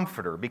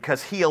comforter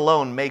because he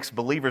alone makes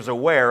believers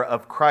aware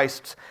of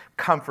Christ's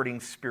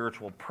comforting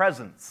spiritual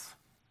presence.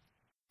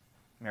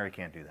 Mary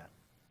can't do that.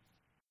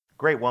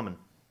 Great woman.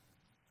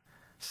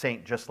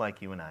 Saint just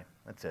like you and I.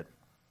 That's it.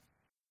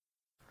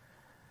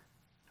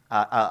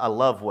 I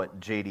love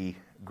what J.D.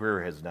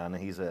 Greer has done.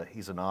 He's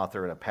an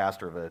author and a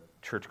pastor of a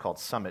church called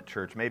Summit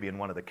Church, maybe in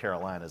one of the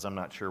Carolinas. I'm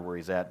not sure where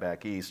he's at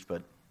back east,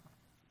 but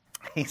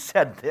he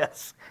said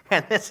this,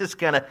 and this is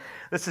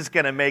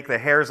gonna make the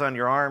hairs on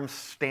your arms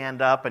stand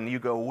up, and you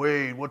go,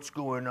 "Wait, what's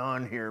going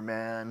on here,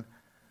 man?"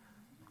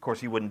 Of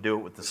course, you wouldn't do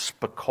it with the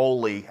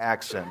Spicoli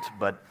accent,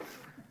 but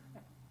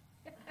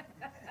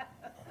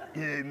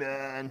hey,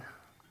 man.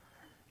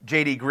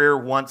 J.D. Greer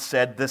once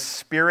said, "The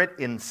Spirit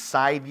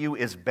inside you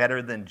is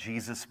better than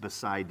Jesus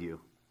beside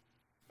you."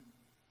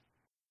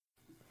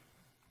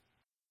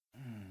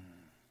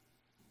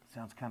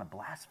 Sounds kind of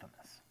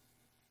blasphemous.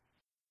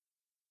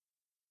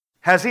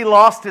 Has he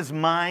lost his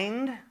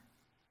mind?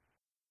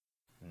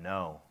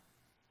 No.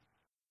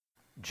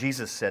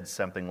 Jesus said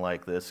something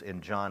like this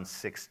in John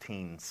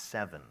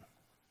 16:7.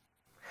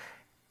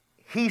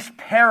 He's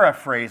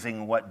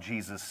paraphrasing what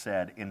Jesus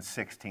said in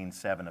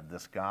 16:7 of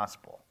this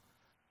gospel.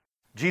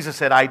 Jesus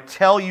said, "I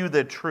tell you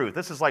the truth."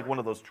 This is like one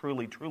of those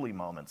truly, truly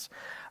moments.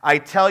 "I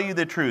tell you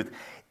the truth.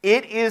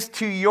 It is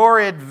to your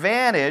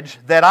advantage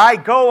that I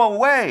go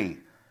away.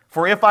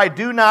 For if I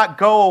do not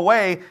go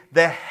away,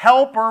 the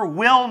Helper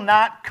will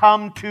not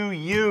come to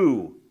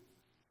you."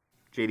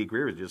 J.D.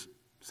 Greer has just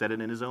said it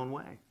in his own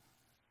way.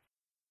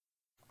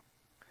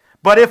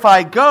 "But if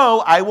I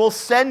go, I will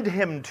send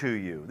him to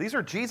you." These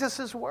are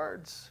Jesus'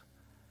 words.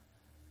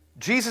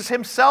 Jesus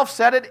himself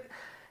said it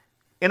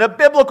in a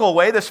biblical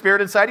way. The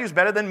Spirit inside you is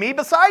better than me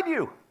beside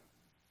you.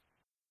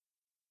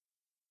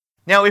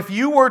 Now, if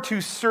you were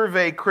to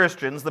survey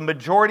Christians, the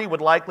majority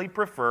would likely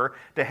prefer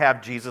to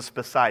have Jesus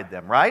beside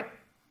them, right?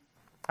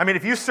 I mean,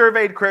 if you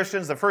surveyed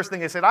Christians, the first thing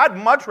they said, "I'd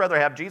much rather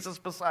have Jesus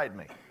beside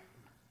me."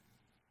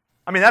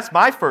 I mean, that's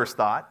my first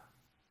thought.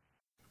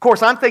 Of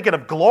course, I'm thinking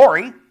of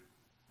glory.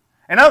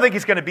 And I don't think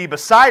he's going to be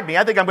beside me.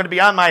 I think I'm going to be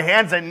on my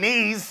hands and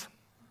knees,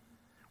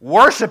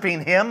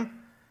 worshiping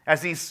him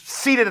as he's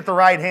seated at the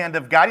right hand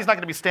of God. He's not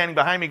going to be standing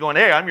behind me going,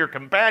 "Hey, I'm your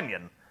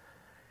companion.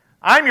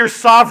 I'm your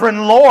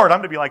sovereign Lord." I'm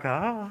going to be like,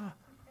 "Ah."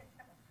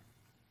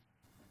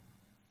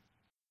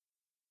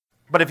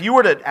 But if you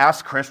were to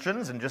ask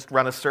Christians and just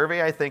run a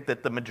survey, I think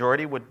that the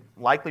majority would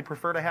likely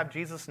prefer to have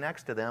Jesus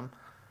next to them.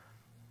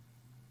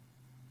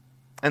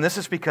 And this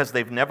is because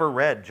they've never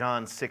read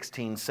John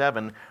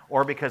 16:7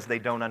 or because they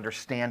don't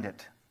understand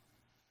it.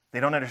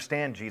 They don't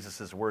understand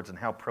Jesus' words and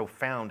how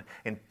profound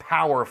and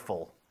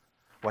powerful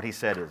what he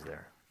said is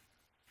there.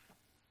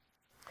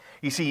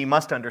 You see, you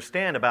must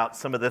understand about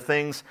some of the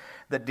things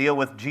that deal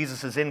with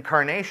Jesus'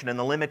 incarnation and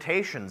the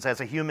limitations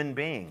as a human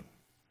being.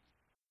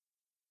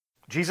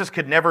 Jesus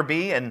could never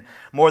be in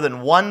more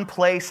than one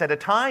place at a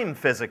time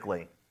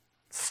physically.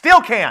 Still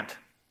can't.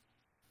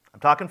 I'm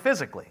talking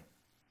physically.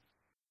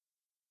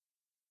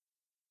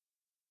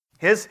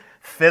 His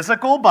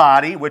physical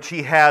body, which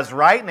he has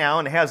right now,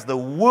 and has the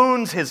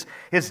wounds,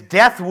 his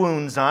death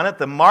wounds on it,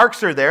 the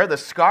marks are there, the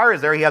scar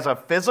is there. He has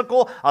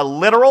a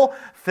literal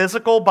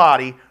physical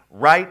body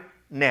right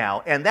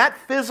now. And that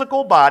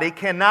physical body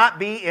cannot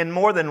be in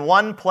more than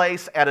one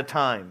place at a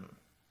time.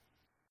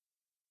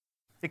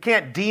 It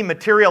can't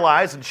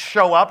dematerialize and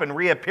show up and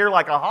reappear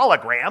like a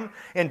hologram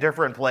in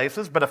different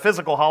places, but a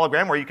physical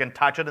hologram where you can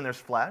touch it and there's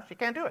flesh, you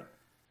can't do it.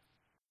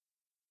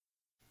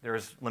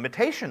 There's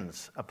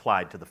limitations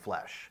applied to the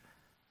flesh.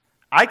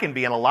 I can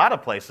be in a lot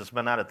of places,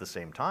 but not at the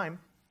same time.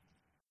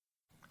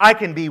 I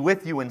can be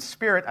with you in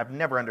spirit. I've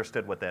never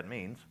understood what that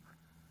means.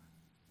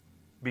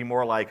 Be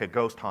more like a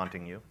ghost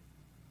haunting you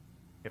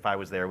if I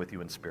was there with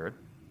you in spirit.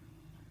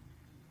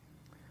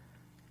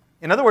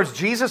 In other words,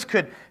 Jesus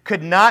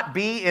could not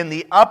be in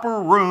the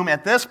upper room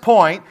at this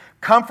point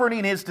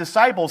comforting his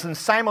disciples and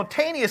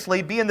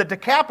simultaneously be in the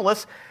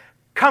Decapolis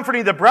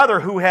comforting the brother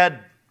who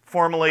had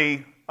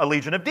formerly a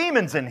legion of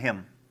demons in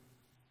him.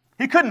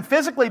 He couldn't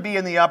physically be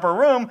in the upper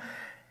room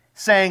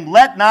saying,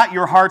 "Let not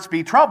your hearts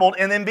be troubled,"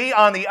 and then be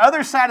on the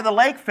other side of the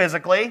lake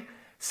physically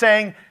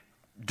saying,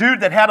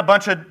 "Dude that had a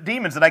bunch of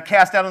demons that I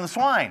cast out on the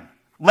swine,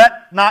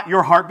 let not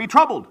your heart be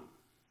troubled."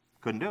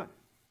 Couldn't do it.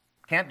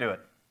 Can't do it.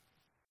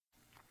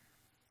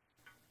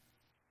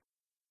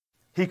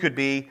 He could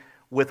be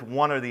with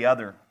one or the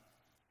other,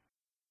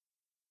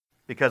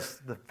 because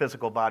the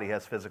physical body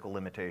has physical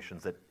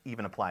limitations that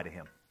even apply to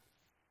him.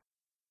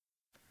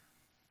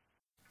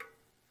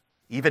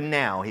 Even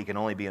now, he can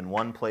only be in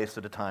one place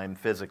at a time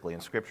physically,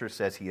 and Scripture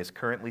says he is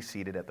currently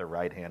seated at the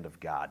right hand of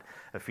God.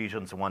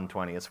 Ephesians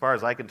 1:20. As far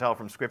as I can tell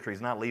from Scripture,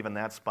 he's not leaving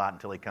that spot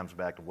until he comes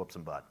back to whoop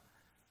some butt.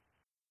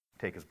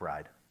 Take his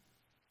bride.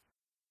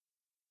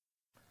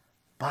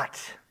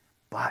 But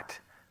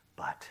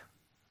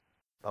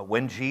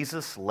when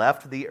Jesus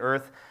left the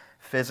earth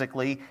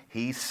physically,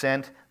 he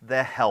sent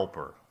the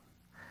Helper.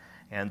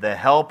 And the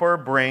Helper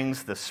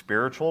brings the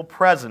spiritual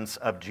presence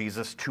of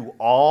Jesus to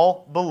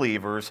all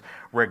believers,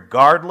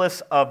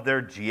 regardless of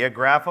their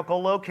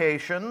geographical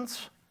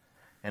locations.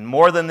 And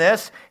more than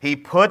this, he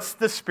puts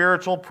the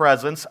spiritual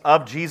presence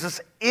of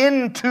Jesus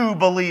into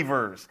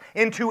believers,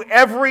 into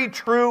every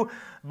true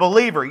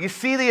believer. You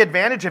see the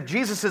advantage? If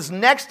Jesus is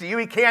next to you,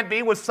 he can't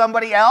be with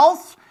somebody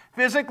else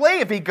physically.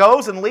 If he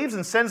goes and leaves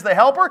and sends the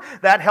Helper,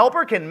 that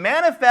Helper can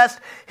manifest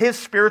his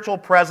spiritual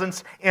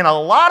presence in a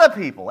lot of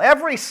people,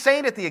 every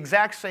saint at the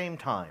exact same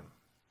time.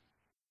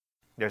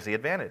 There's the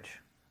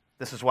advantage.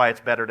 This is why it's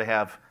better to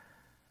have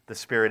the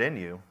Spirit in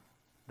you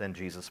than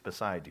Jesus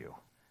beside you,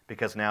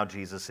 because now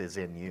Jesus is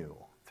in you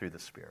through the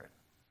Spirit.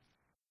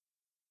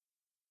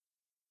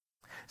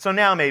 So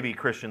now maybe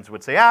Christians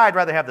would say, I'd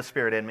rather have the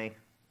Spirit in me.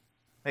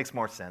 Makes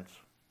more sense.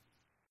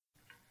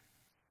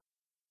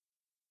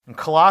 And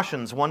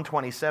Colossians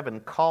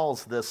 1:27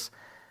 calls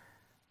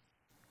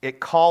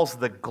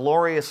the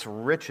glorious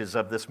riches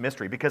of this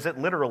mystery, because it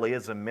literally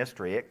is a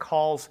mystery. It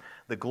calls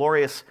the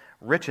glorious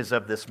riches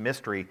of this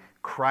mystery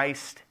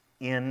Christ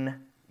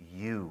in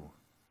you.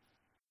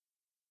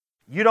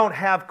 You don't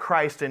have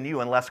Christ in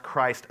you unless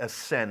Christ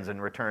ascends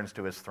and returns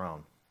to his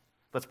throne.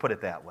 Let's put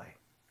it that way.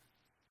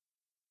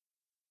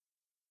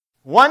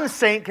 One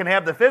saint can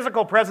have the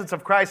physical presence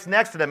of Christ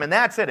next to them, and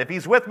that's it. If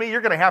he's with me,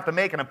 you're going to have to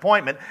make an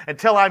appointment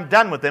until I'm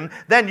done with him.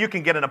 Then you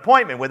can get an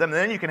appointment with him, and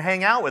then you can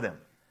hang out with him.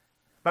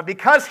 But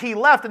because he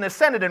left and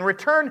ascended and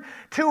returned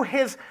to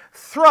his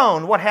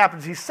throne, what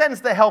happens? He sends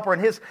the Helper,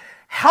 and his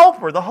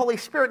Helper, the Holy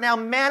Spirit, now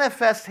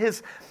manifests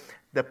his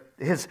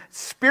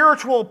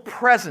spiritual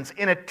presence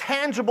in a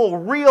tangible,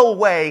 real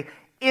way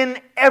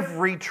in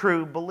every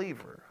true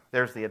believer.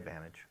 There's the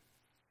advantage.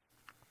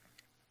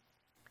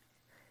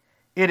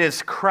 It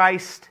is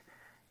Christ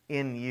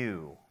in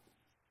you.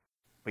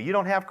 But you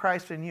don't have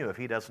Christ in you if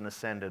he doesn't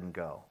ascend and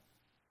go.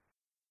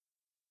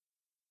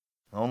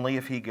 Only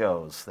if he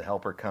goes, the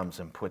Helper comes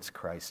and puts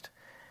Christ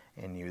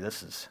in you.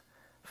 This is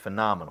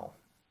phenomenal.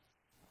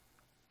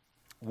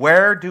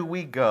 Where do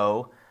we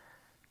go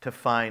to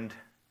find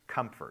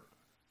comfort?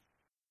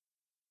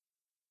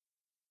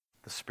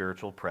 The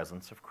spiritual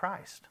presence of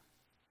Christ.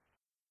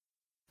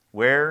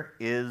 Where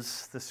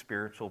is the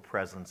spiritual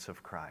presence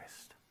of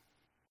Christ?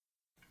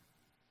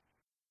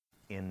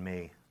 In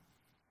me.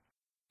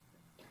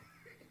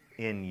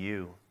 In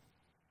you,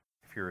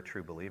 if you're a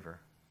true believer.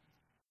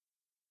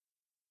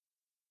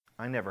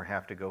 I never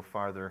have to go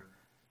farther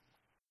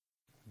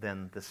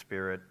than the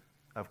Spirit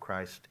of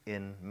Christ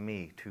in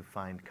me to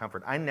find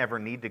comfort. I never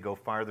need to go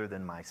farther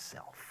than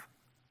myself.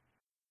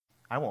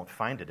 I won't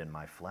find it in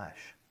my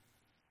flesh.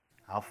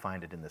 I'll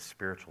find it in the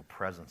spiritual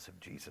presence of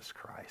Jesus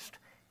Christ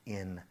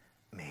in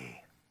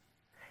me.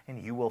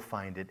 And you will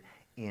find it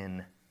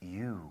in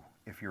you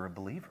if you're a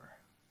believer.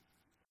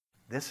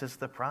 This is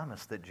the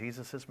promise that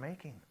Jesus is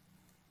making.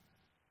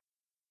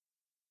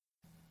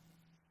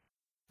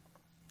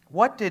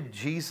 What did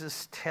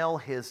Jesus tell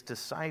his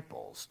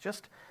disciples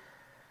just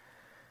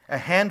a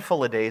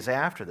handful of days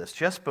after this,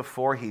 just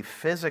before he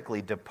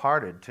physically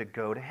departed to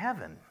go to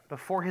heaven,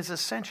 before his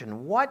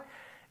ascension? What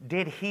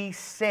did he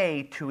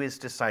say to his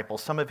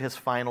disciples? Some of his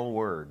final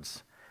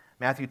words.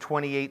 Matthew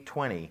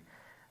 28:20,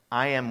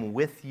 I am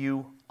with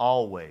you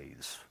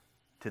always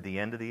to the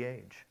end of the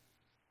age.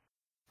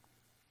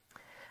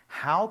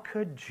 How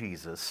could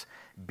Jesus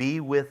be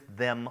with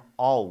them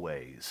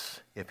always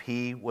if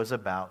he was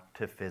about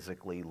to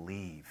physically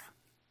leave?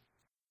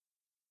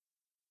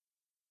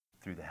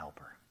 Through the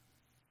Helper.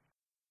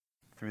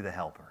 Through the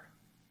Helper.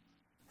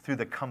 Through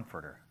the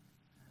Comforter.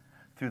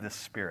 Through the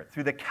Spirit.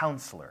 Through the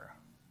Counselor.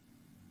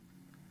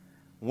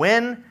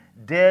 When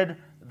did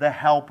the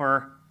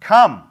Helper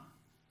come?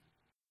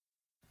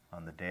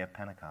 On the day of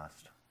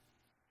Pentecost.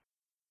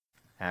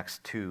 Acts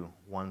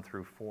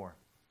 2:1-4.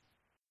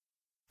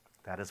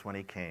 That is when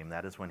he came.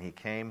 That is when he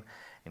came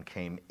and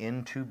came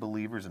into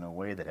believers in a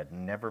way that had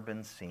never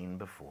been seen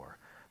before,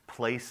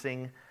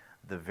 placing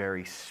the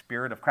very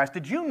Spirit of Christ.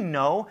 Did you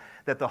know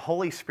that the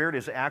Holy Spirit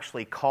is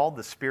actually called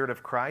the Spirit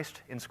of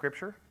Christ in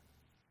Scripture?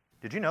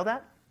 Did you know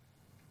that?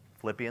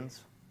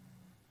 Philippians,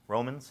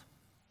 Romans.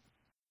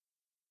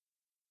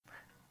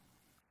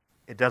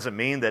 It doesn't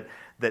mean that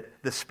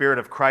the Spirit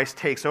of Christ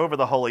takes over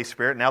the Holy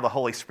Spirit. Now the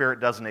Holy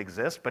Spirit doesn't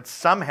exist, but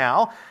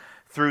somehow,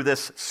 through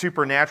this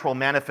supernatural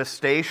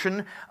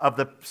manifestation of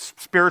the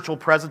spiritual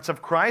presence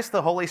of Christ,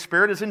 the Holy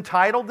Spirit is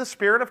entitled the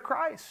Spirit of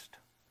Christ.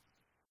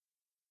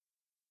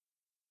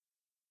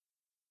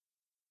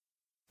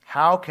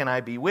 How can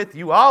I be with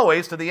you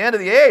always to the end of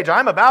the age?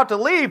 I'm about to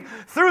leave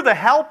through the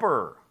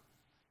Helper,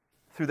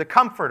 through the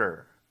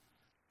Comforter,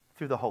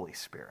 through the Holy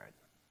Spirit,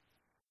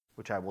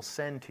 which I will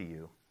send to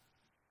you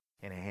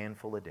in a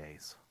handful of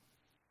days.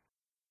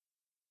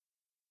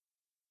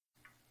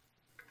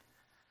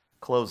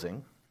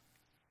 Closing.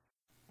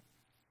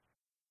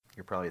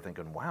 You're probably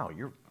thinking, wow,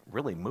 you're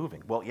really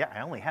moving. Well, yeah,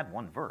 I only had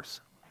one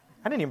verse.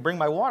 I didn't even bring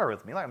my water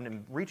with me. Like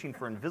I'm reaching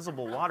for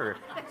invisible water.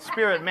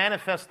 Spirit,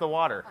 manifest the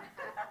water.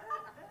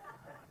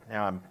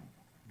 Now I'm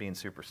being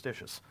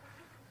superstitious.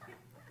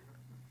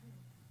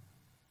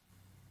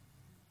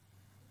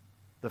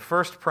 The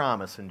first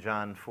promise in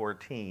John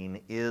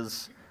 14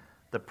 is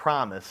the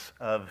promise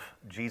of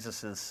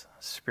Jesus'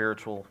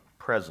 spiritual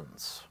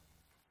presence.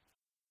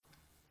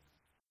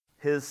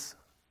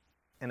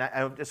 And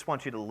I just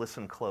want you to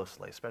listen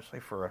closely, especially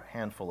for a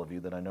handful of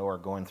you that I know are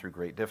going through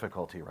great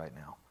difficulty right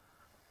now.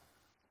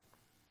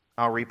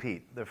 I'll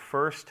repeat. The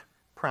first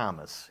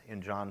promise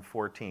in John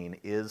 14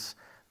 is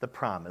the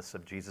promise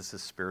of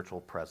Jesus' spiritual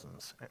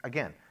presence.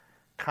 Again,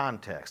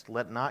 context.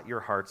 Let not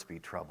your hearts be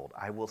troubled.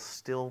 I will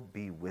still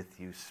be with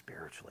you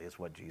spiritually, is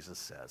what Jesus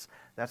says.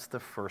 That's the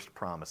first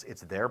promise.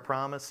 It's their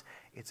promise.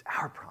 It's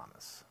our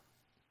promise.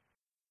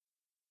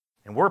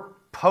 And we're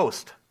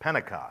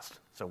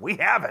post-Pentecost, so we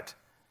have it.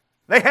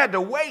 They had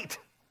to wait.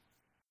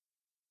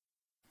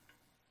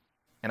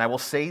 And I will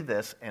say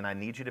this, and I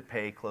need you to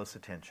pay close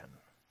attention.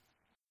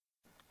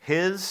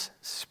 His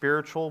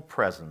spiritual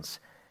presence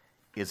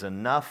is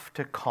enough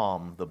to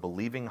calm the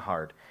believing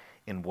heart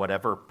in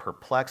whatever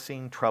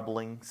perplexing,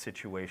 troubling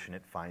situation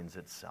it finds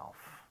itself.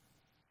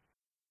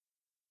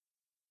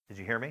 Did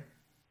you hear me?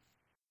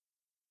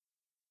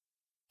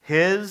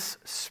 His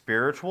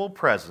spiritual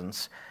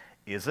presence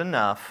is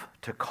enough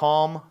to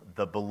calm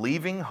the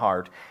believing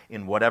heart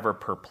in whatever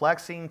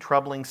perplexing,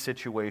 troubling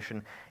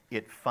situation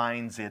it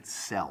finds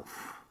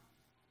itself.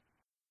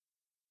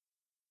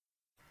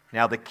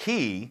 Now, the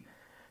key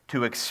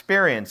to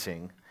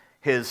experiencing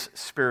His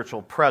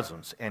spiritual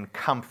presence and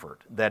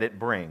comfort that it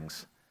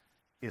brings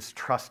is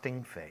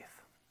trusting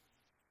faith.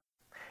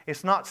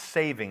 It's not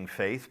saving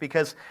faith,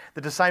 because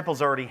the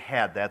disciples already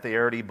had that. They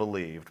already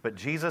believed. But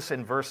Jesus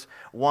in verse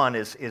 1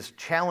 is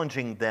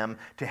challenging them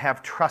to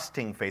have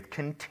trusting faith.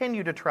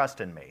 Continue to trust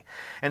in me.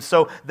 And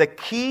so the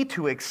key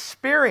to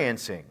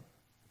experiencing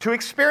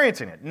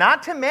it,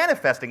 not to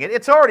manifesting it,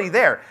 it's already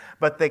there.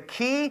 But the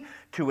key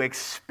to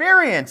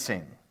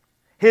experiencing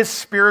His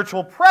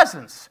spiritual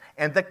presence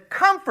and the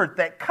comfort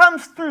that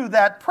comes through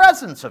that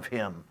presence of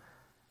Him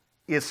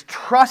is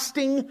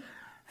trusting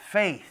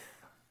faith.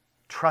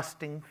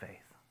 Trusting faith.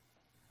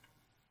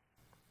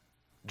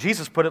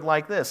 Jesus put it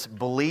like this: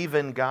 believe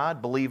in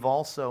God, believe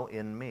also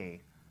in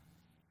me.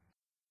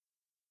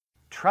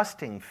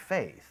 Trusting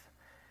faith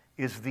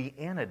is the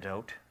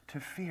antidote to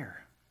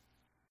fear.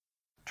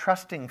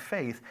 Trusting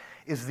faith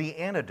is the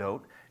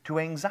antidote to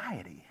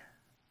anxiety.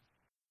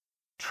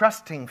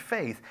 Trusting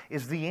faith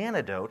is the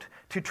antidote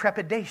to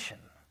trepidation.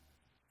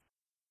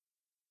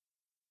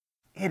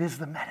 It is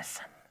the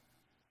medicine.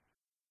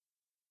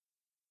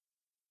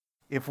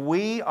 If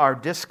we are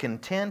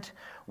discontent,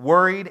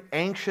 worried,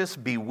 anxious,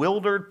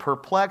 bewildered,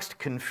 perplexed,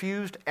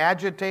 confused,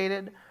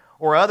 agitated,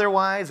 or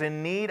otherwise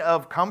in need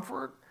of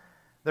comfort,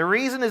 the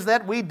reason is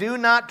that we do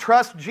not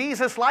trust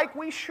Jesus like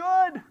we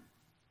should.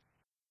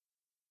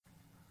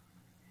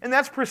 And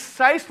that's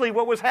precisely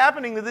what was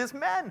happening to these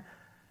men.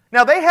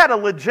 Now, they had a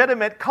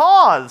legitimate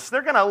cause.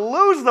 They're going to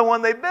lose the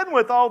one they've been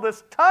with all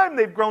this time.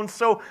 They've grown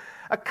so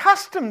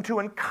accustomed to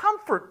and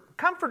comfort.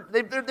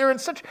 They're in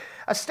such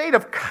a state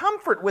of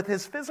comfort with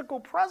His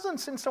physical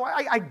presence. And so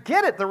I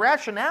get it. The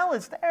rationale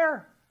is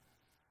there.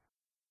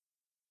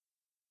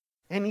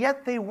 And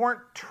yet they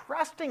weren't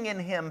trusting in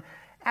Him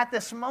at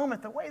this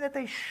moment the way that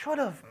they should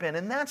have been.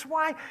 And that's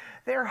why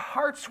their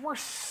hearts were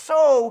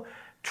so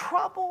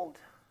troubled.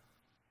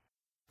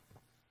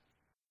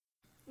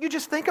 You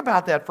just think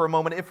about that for a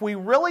moment. If we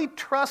really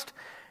trust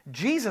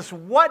Jesus,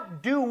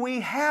 what do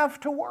we have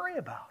to worry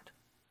about?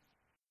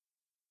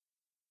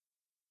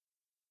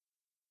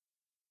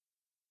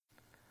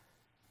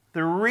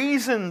 The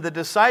reason the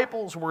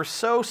disciples were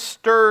so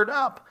stirred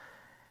up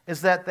is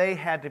that they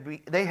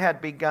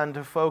had begun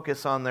to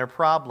focus on their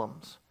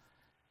problems.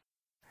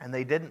 And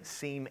they didn't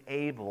seem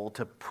able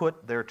to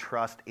put their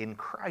trust in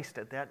Christ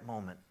at that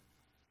moment.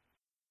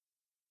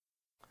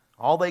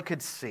 All they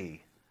could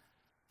see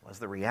was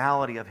the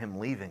reality of Him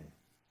leaving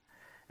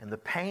and the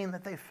pain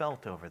that they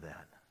felt over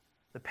that.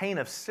 The pain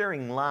of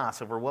searing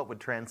loss over what would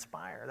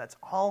transpire. That's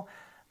all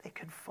they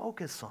could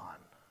focus on,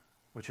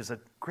 which is a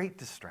great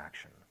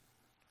distraction.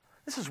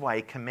 This is why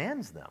He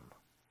commands them.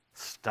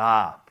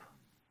 Stop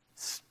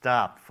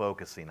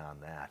focusing on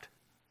that.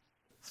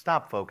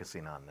 Stop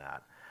focusing on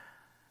that.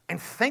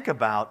 And think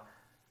about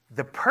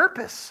the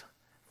purpose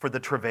for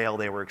the travail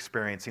they were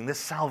experiencing, this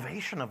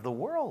salvation of the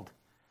world.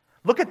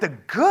 Look at the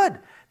good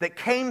that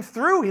came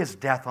through His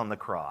death on the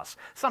cross,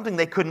 something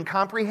they couldn't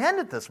comprehend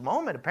at this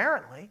moment,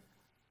 apparently.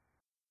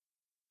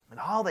 And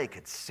all they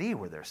could see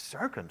were their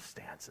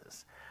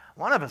circumstances.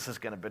 One of us is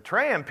going to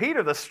betray him.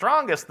 Peter, the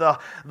strongest, the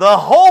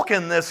Hulk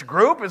in this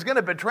group, is going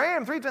to betray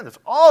him 3 times. That's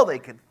all they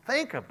could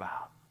think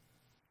about.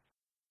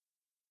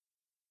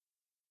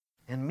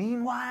 And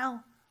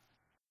meanwhile,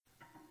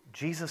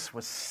 Jesus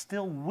was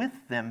still with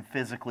them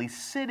physically,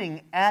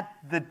 sitting at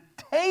the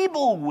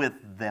table with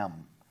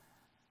them.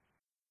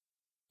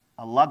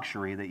 A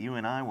luxury that you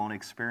and I won't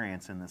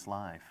experience in this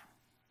life.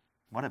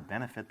 What a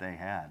benefit they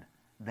had.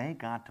 They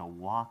got to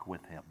walk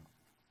with him.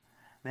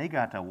 They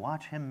got to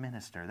watch him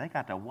minister. They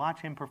got to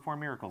watch him perform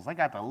miracles. They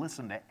got to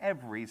listen to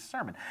every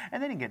sermon.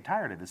 And they didn't get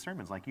tired of his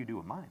sermons like you do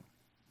of mine.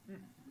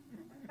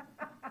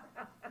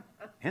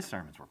 His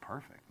sermons were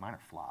perfect. Mine are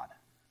flawed.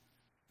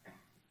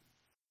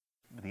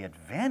 The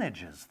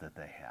advantages that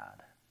they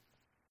had.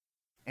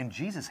 And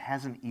Jesus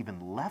hasn't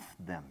even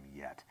left them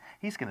yet.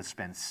 He's going to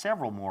spend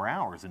several more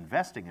hours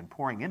investing and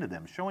pouring into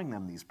them, showing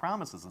them these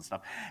promises and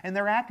stuff. And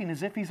they're acting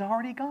as if he's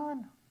already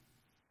gone.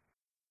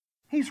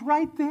 He's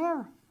right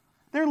there.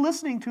 They're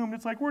listening to him.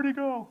 It's like, where'd he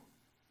go?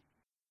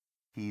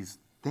 He's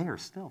there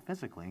still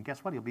physically. And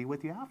guess what? He'll be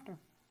with you after.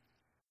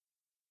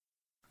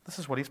 This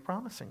is what he's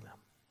promising them.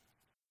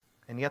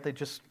 And yet they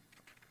just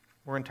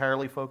were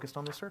entirely focused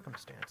on the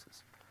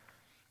circumstances.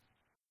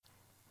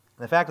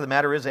 The fact of the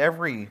matter is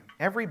every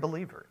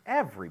believer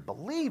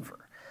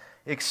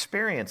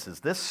experiences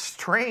this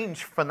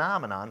strange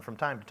phenomenon from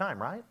time to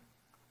time, right?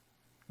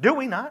 Do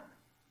we not?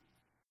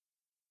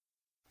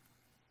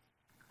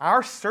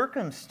 Our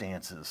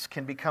circumstances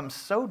can become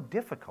so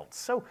difficult,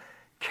 so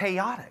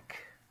chaotic,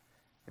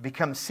 it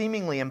becomes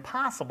seemingly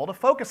impossible to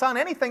focus on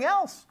anything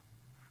else.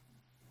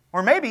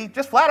 Or maybe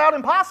just flat out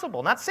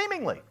impossible, not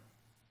seemingly.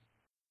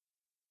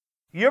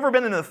 You ever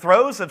been in the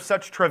throes of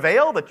such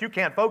travail that you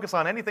can't focus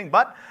on anything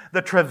but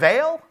the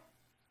travail?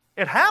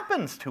 It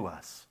happens to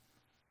us.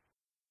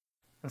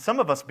 And some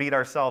of us beat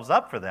ourselves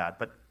up for that,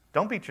 but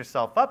don't beat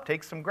yourself up.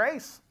 Take some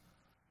grace.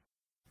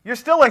 You're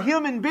still a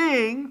human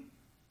being.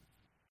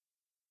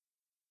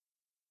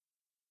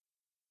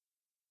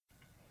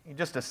 You're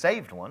just a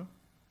saved one.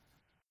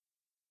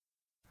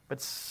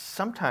 But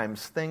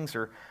sometimes things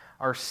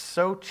are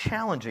so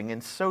challenging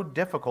and so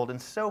difficult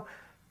and so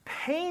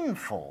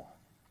painful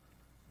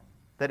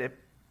that it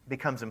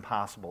becomes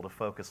impossible to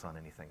focus on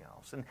anything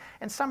else.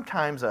 And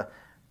sometimes a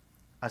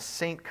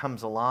saint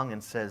comes along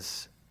and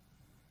says,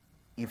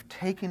 you've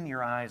taken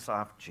your eyes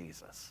off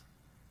Jesus.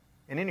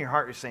 And in your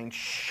heart you're saying,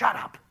 shut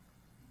up.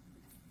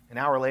 An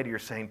hour later you're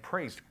saying,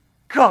 praise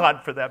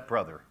God for that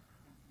brother.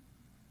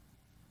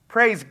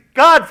 Praise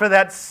God for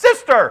that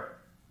sister.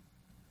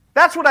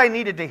 That's what I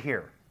needed to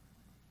hear.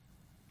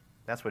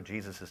 That's what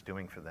Jesus is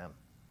doing for them.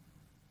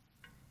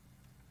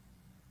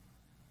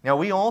 Now,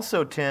 we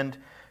also tend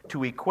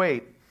to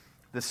equate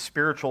the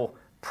spiritual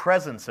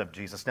presence of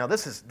Jesus. Now,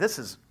 this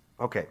is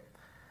okay.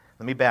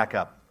 Let me back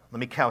up. Let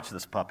me couch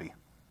this puppy.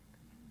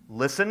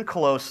 Listen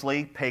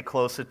closely, pay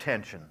close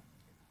attention.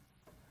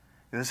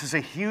 This is a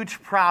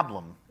huge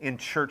problem in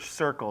church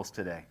circles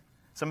today.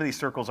 Some of these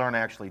circles aren't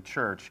actually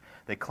church.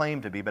 They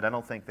claim to be, but I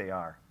don't think they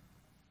are.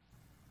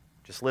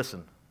 Just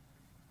listen.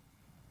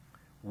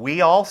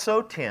 We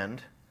also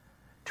tend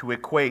to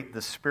equate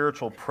the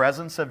spiritual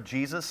presence of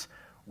Jesus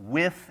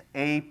with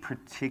a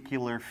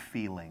particular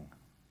feeling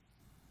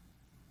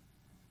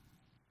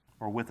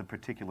or with a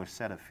particular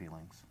set of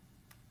feelings.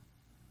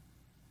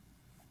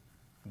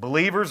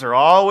 Believers are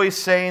always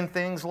saying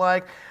things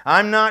like,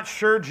 I'm not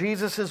sure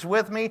Jesus is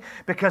with me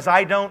because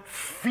I don't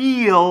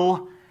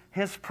feel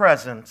His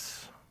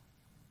presence.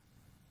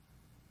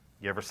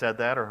 You ever said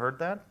that or heard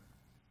that?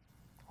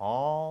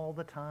 All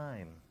the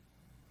time.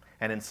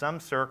 And in some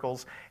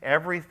circles,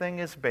 everything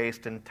is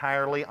based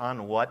entirely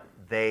on what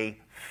they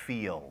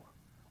feel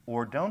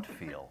or don't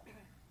feel.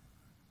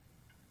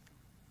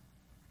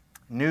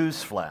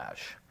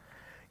 Newsflash.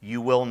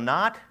 You will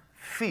not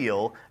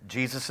feel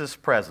Jesus'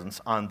 presence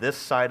on this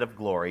side of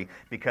glory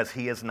because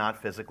He is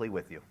not physically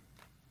with you.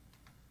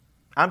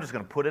 I'm just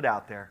going to put it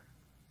out there.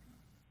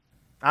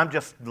 I'm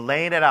just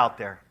laying it out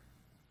there.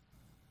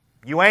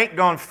 You ain't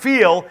going to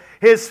feel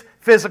His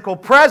physical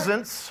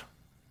presence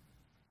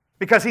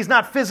because He's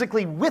not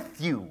physically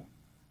with you.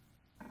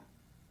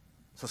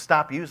 So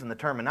stop using the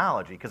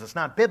terminology because it's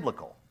not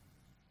biblical.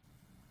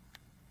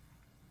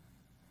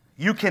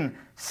 You can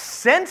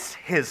sense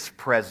His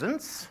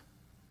presence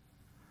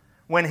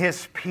when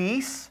His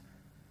peace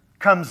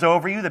comes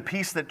over you, the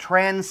peace that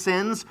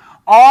transcends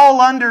all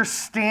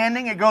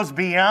understanding. It goes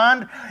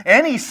beyond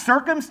any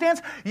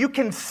circumstance. You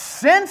can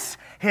sense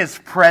His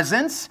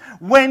presence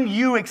when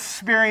you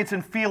experience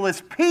and feel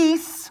His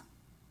peace.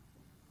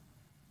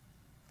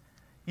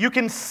 You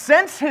can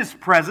sense His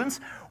presence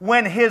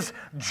when His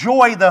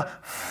joy, the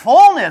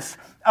fullness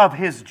of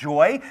His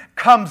joy,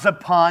 comes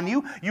upon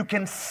you. You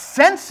can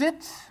sense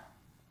it.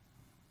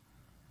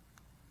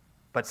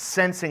 But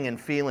sensing and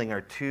feeling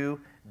are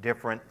two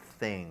different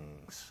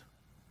things.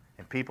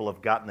 And people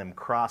have gotten them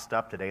crossed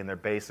up today and they're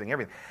basing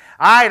everything.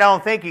 I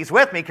don't think He's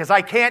with me because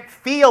I can't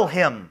feel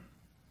Him.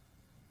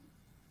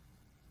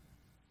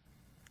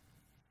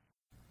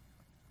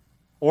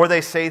 Or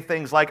they say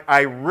things like,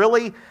 I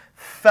really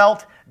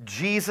felt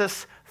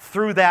Jesus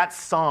through that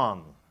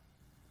song.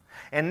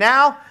 And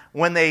now,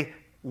 when they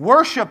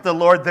worship the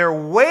Lord, they're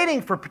waiting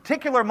for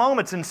particular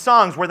moments in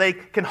songs where they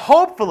can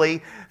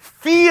hopefully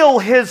feel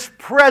His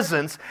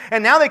presence.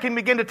 And now they can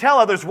begin to tell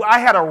others, I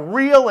had a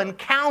real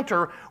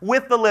encounter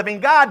with the living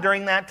God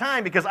during that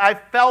time because I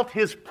felt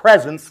His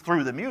presence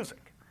through the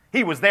music.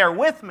 He was there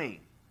with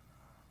me.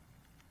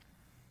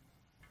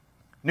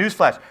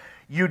 Newsflash,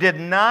 you did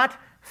not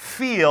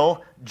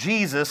feel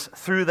Jesus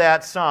through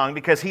that song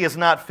because He is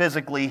not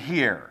physically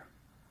here.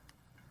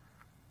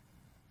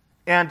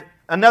 And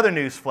another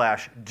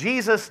newsflash,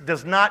 Jesus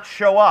does not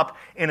show up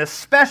in a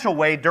special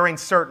way during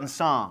certain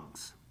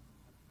songs.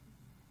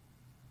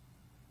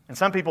 And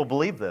some people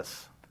believe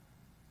this.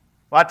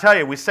 Well, I tell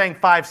you, we sang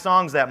 5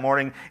 songs that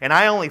morning, and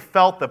I only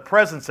felt the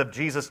presence of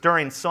Jesus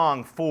during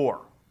song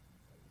 4.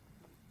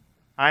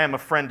 I am a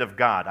friend of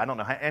God. I don't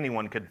know how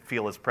anyone could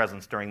feel His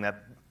presence during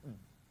that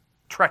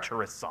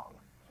treacherous song.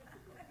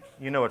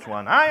 You know which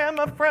one. I am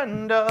a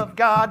friend of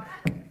God.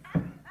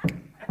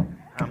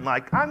 I'm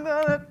like, I'm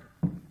going to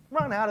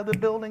run out of the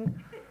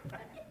building. I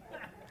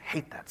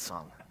hate that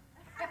song.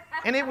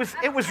 And it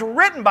was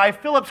written by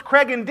Phillips,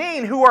 Craig, and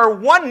Dean, who are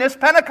oneness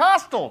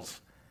Pentecostals.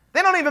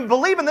 They don't even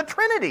believe in the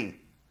Trinity.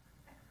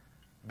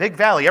 Big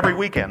Valley every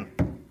weekend.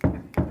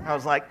 I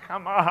was like,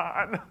 come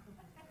on.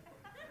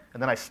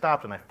 And then I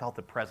stopped and I felt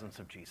the presence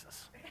of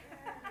Jesus.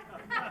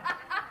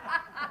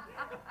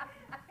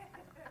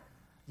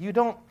 You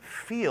don't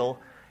feel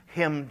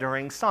Him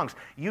during songs.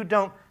 You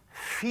don't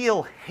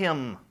feel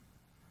Him.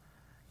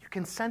 You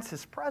can sense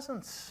His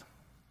presence.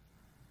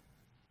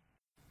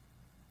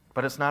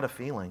 But it's not a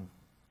feeling.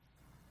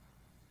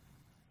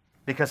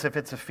 Because if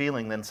it's a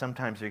feeling, then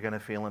sometimes you're going to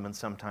feel Him and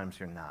sometimes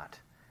you're not.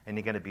 And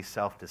you're going to be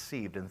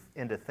self-deceived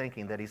into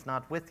thinking that He's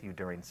not with you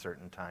during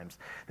certain times.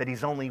 That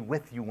He's only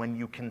with you when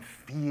you can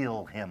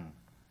feel Him.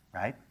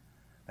 Right?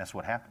 That's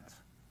what happens.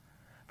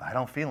 If I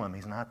don't feel Him,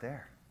 He's not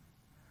there.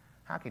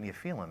 How can you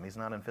feel Him? He's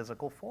not in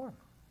physical form.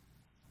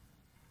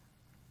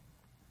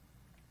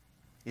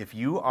 If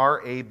you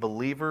are a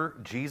believer,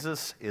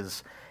 Jesus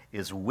is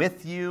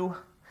with you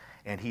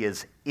and He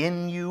is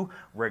in you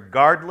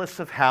regardless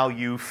of how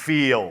you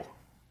feel.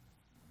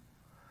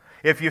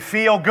 If you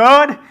feel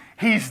good,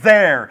 He's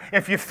there.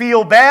 If you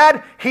feel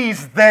bad,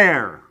 He's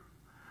there.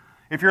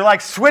 If you're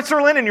like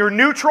Switzerland and you're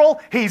neutral,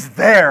 He's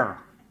there.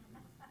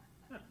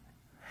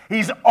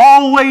 He's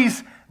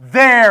always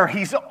there.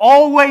 He's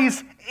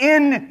always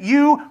in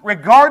you,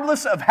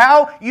 regardless of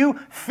how you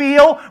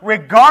feel,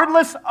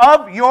 regardless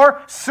of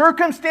your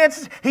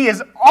circumstances. He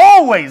is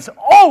always,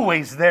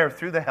 always there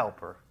through the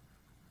Helper.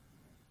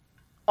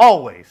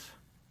 Always.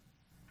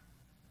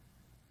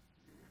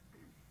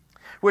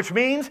 Which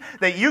means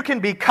that you can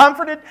be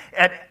comforted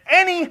at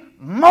any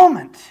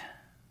moment,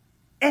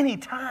 any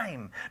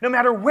time, no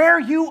matter where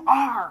you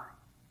are.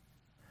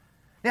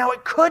 Now,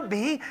 it could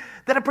be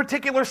that a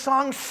particular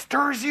song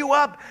stirs you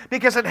up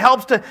because it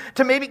helps to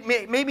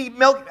maybe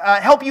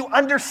help you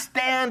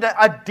understand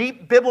a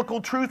deep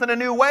biblical truth in a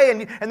new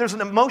way, and there's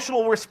an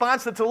emotional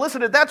response that's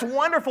elicited. That's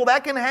wonderful.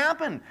 That can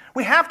happen.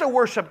 We have to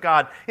worship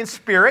God in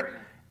spirit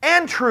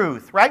and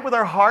truth, right? With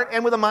our heart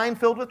and with a mind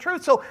filled with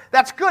truth. So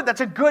that's good.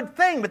 That's a good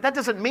thing. But that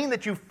doesn't mean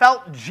that you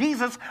felt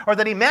Jesus or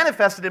that He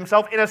manifested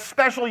Himself in a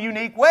special,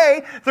 unique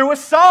way through a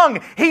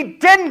song. He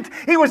didn't.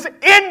 He was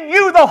in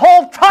you the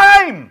whole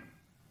time.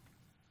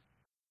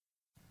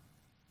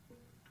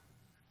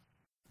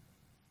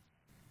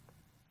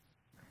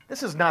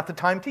 This is not the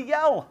time to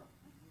yell.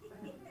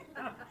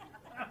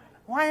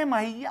 Why am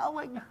I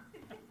yelling?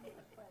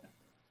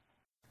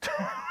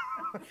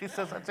 She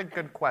says, that's a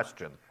good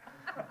question.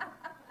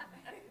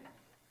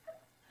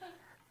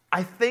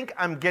 I think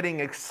I'm getting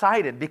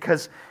excited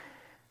because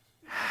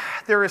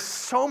there is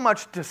so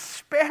much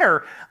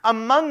despair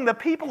among the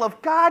people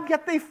of God,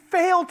 yet they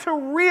fail to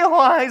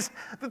realize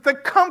that the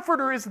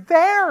Comforter is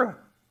there.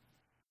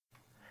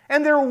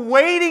 And they're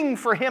waiting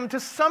for Him to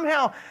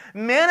somehow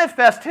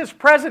manifest His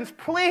presence.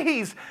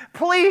 Please,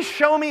 please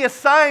show me a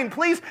sign.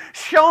 Please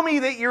show me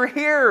that you're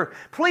here.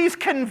 Please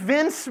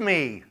convince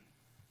me.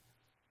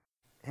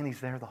 And He's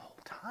there the whole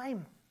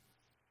time.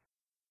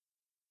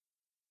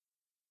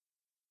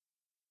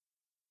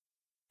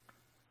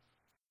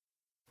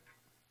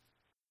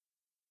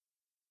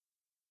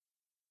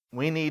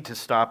 We need to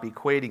stop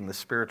equating the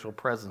spiritual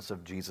presence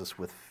of Jesus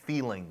with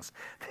feelings.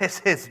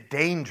 This is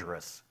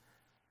dangerous.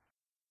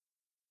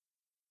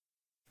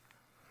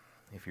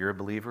 If you're a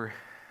believer,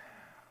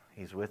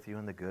 He's with you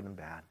in the good and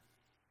bad.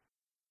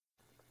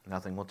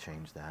 Nothing will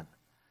change that.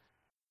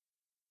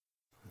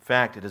 In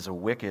fact, it is a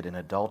wicked and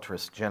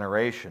adulterous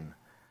generation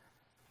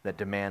that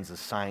demands a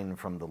sign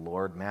from the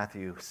Lord.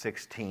 Matthew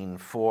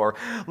 16:4.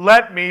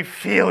 Let me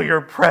feel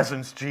your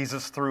presence,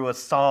 Jesus, through a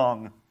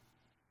song.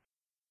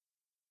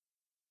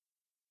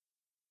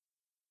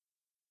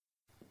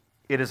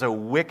 It is a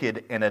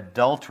wicked and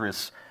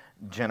adulterous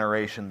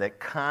generation that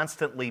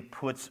constantly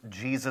puts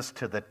Jesus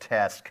to the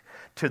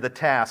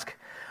task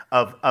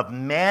of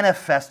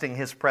manifesting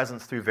His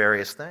presence through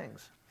various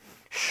things.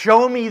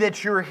 Show me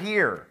that you're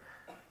here.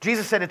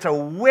 Jesus said it's a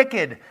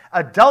wicked,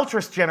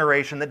 adulterous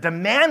generation that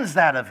demands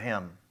that of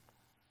him.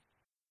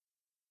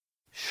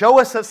 Show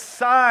us a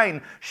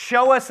sign.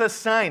 Show us a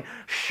sign.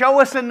 Show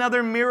us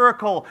another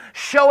miracle.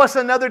 Show us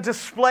another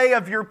display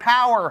of your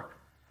power.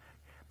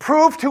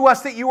 Prove to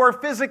us that you are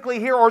physically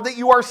here, or that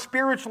you are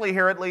spiritually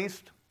here at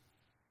least.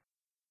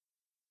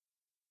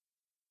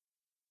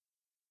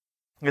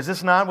 Is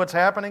this not what's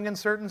happening in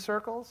certain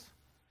circles?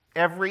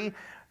 Every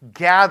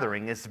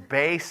gathering is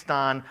based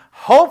on,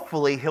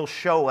 hopefully, he'll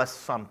show us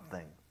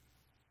something.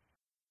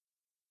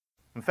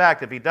 In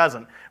fact, if he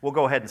doesn't, we'll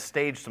go ahead and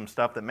stage some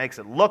stuff that makes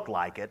it look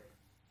like it.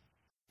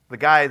 The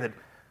guy that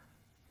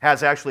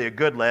has actually a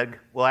good leg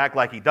will act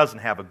like he doesn't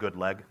have a good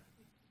leg.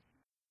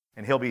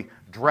 And he'll be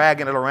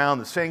dragging it around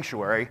the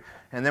sanctuary.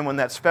 And then when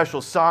that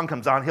special song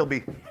comes on, he'll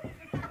be...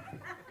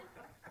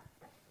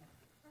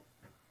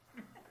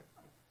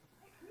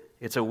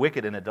 It's a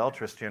wicked and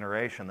adulterous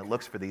generation that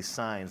looks for these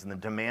signs and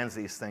that demands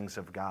these things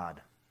of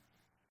God.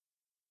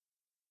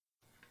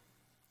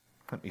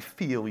 Let me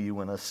feel you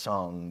in a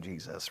song,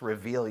 Jesus.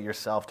 Reveal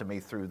yourself to me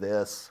through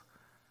this.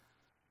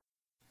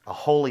 A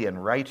holy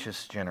and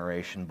righteous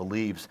generation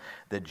believes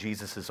that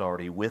Jesus is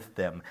already with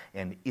them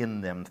and in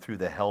them through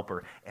the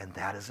Helper, and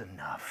that is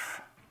enough.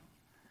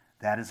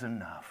 That is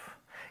enough.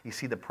 You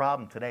see, the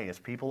problem today is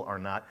people are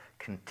not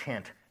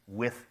content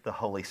with the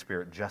Holy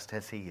Spirit just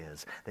as He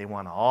is. They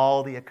want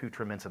all the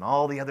accoutrements and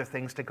all the other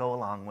things to go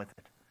along with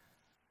it,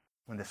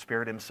 when the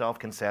Spirit Himself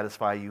can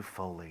satisfy you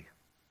fully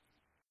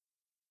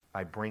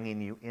by bringing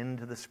you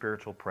into the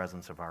spiritual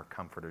presence of our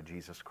Comforter,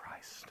 Jesus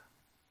Christ.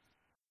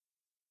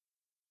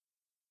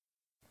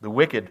 The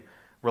wicked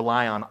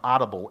rely on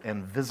audible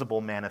and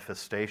visible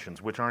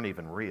manifestations, which aren't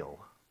even real.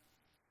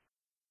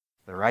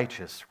 The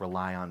righteous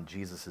rely on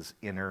Jesus'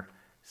 inner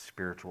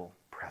spiritual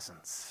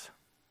presence.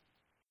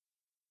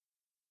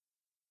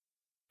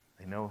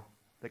 They know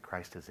that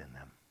Christ is in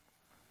them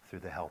through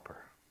the Helper.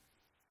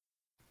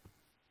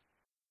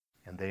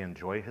 And they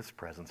enjoy His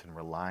presence and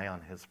rely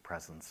on His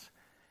presence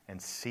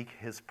and seek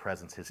His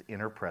presence, His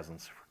inner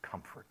presence, for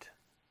comfort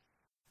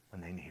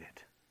when they need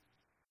it.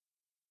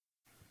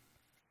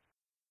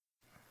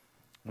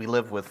 We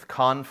live with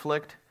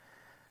conflict,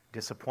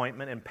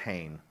 disappointment, and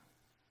pain.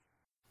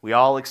 We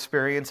all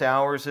experience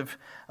hours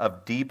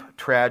of deep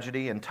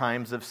tragedy and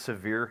times of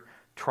severe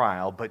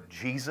trial, but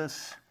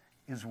Jesus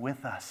is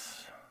with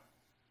us.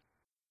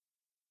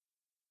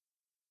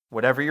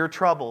 Whatever your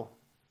trouble,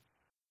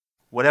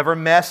 whatever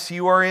mess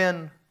you are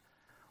in,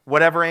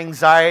 whatever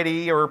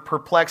anxiety or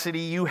perplexity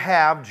you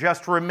have,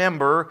 just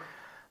remember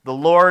the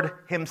Lord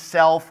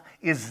Himself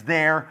is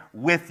there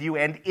with you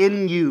and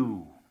in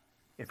you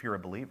if you're a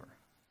believer.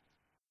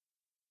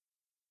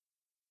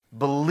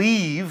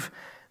 Believe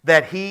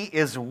that He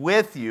is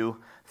with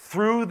you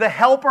through the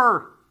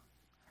Helper,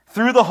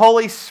 through the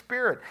Holy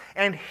Spirit,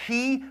 and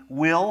He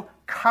will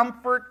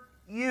comfort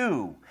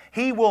you.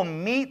 He will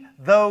meet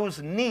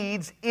those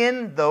needs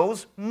in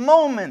those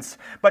moments.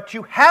 But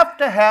you have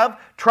to have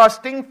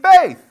trusting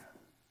faith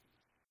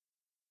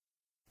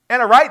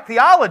and a right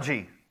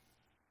theology.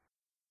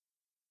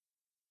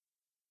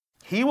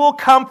 He will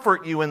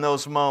comfort you in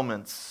those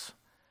moments.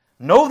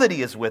 Know that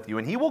He is with you,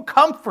 and He will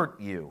comfort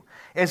you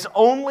as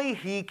only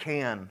He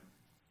can.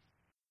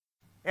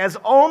 As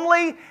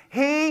only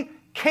He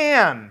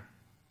can.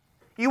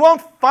 You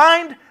won't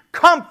find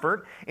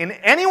comfort in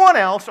anyone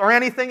else or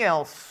anything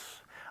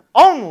else.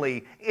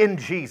 Only in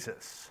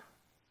Jesus.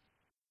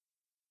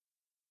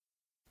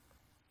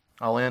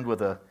 I'll end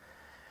with a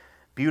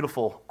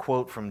beautiful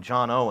quote from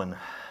John Owen.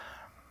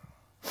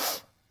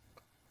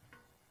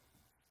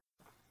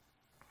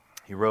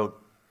 He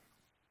wrote,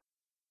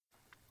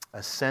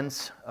 "A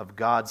sense of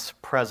God's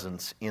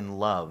presence in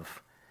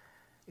love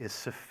is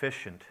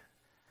sufficient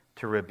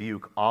to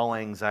rebuke all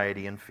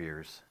anxiety and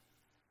fears,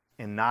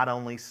 and not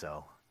only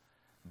so,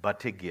 but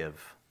to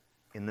give,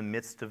 in the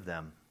midst of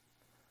them,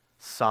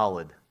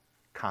 solid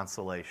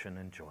consolation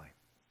and joy."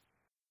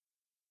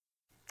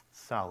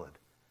 Solid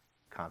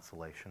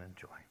consolation and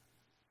joy.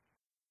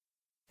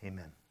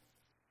 Amen.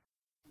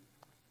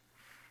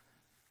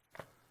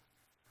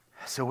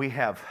 So we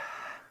have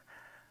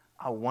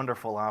a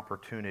wonderful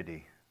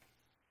opportunity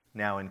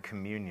now in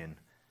communion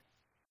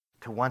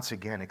to once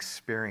again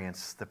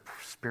experience the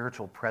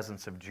spiritual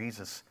presence of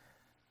Jesus,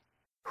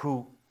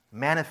 who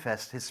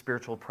manifests His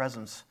spiritual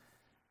presence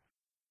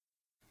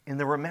in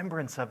the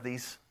remembrance of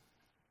these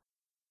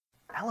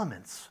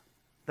elements.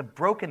 The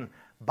broken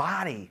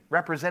body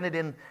represented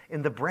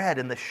in the bread,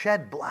 and the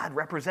shed blood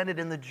represented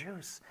in the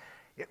juice.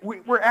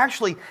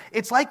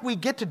 It's like we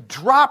get to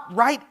drop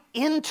right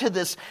into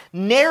this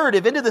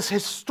narrative, into this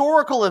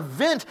historical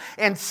event,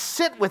 and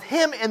sit with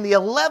Him and the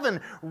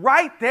 11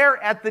 right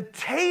there at the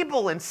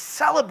table and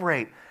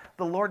celebrate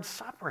the Lord's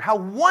Supper. How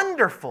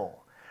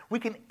wonderful! We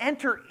can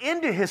enter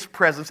into His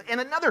presence in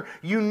another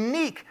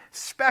unique,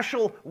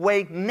 special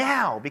way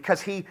now,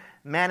 because He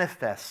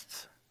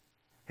manifests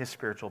His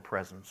spiritual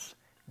presence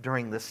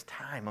during this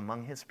time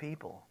among His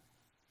people.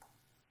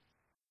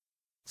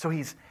 So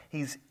He's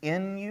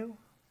in you,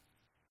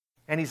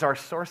 and He's our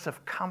source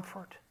of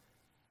comfort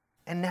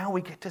And now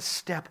we get to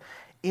step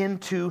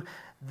into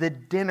the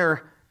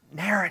dinner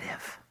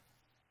narrative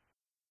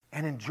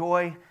and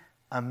enjoy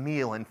a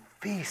meal and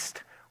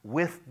feast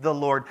with the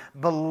Lord,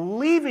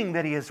 believing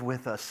that He is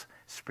with us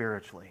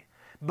spiritually,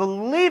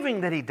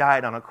 believing that He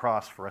died on a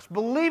cross for us,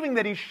 believing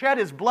that He shed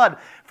His blood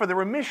for the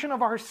remission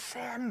of our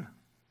sin.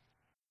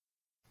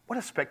 What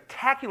a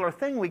spectacular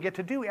thing we get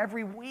to do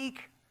every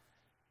week.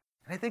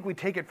 And I think we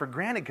take it for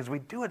granted because we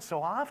do it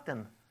so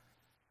often.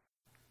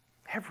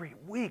 Every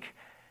week,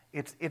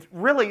 it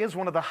really is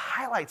one of the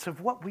highlights of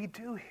what we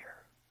do here.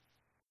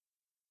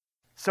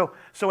 So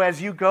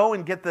as you go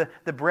and get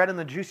the bread and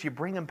the juice, you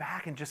bring them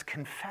back and just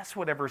confess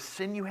whatever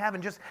sin you have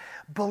and just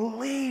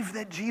believe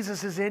that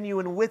Jesus is in you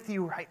and with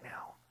you right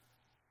now.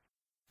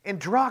 And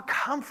draw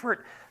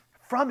comfort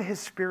from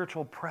His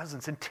spiritual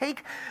presence. And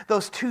take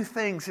those two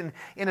things in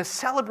a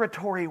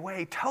celebratory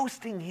way,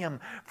 toasting Him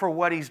for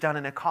what He's done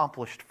and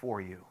accomplished for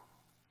you.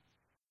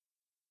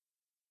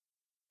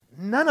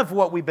 None of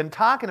what we've been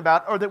talking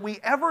about or that we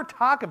ever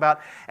talk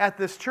about at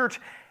this church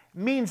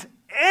means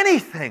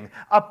anything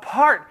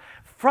apart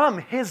from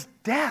His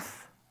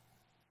death.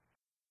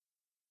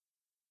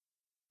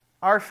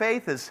 Our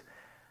faith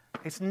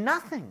it's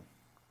nothing.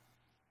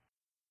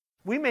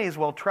 We may as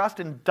well trust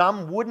in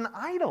dumb wooden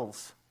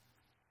idols.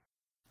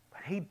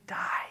 But He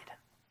died.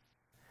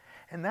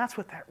 And that's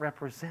what that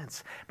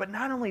represents. But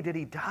not only did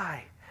He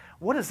die,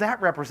 what does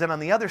that represent on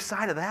the other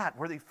side of that,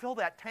 where they fill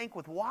that tank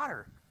with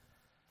water?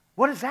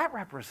 What does that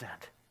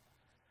represent?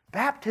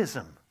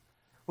 Baptism,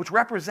 which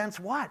represents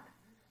what?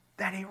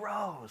 That He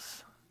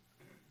rose.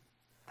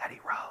 That He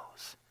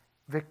rose,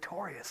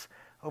 victorious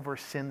over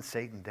sin,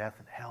 Satan, death,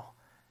 and hell.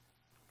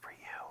 For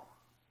you.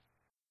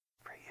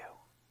 For you.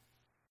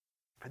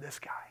 For this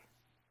guy.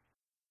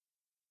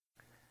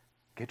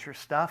 Get your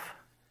stuff,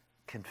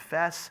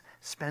 confess,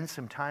 spend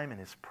some time in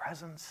His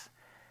presence,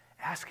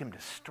 ask Him to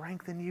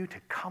strengthen you,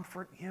 to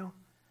comfort you,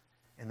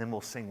 and then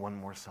we'll sing one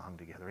more song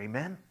together.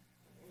 Amen?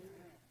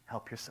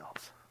 Help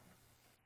yourselves.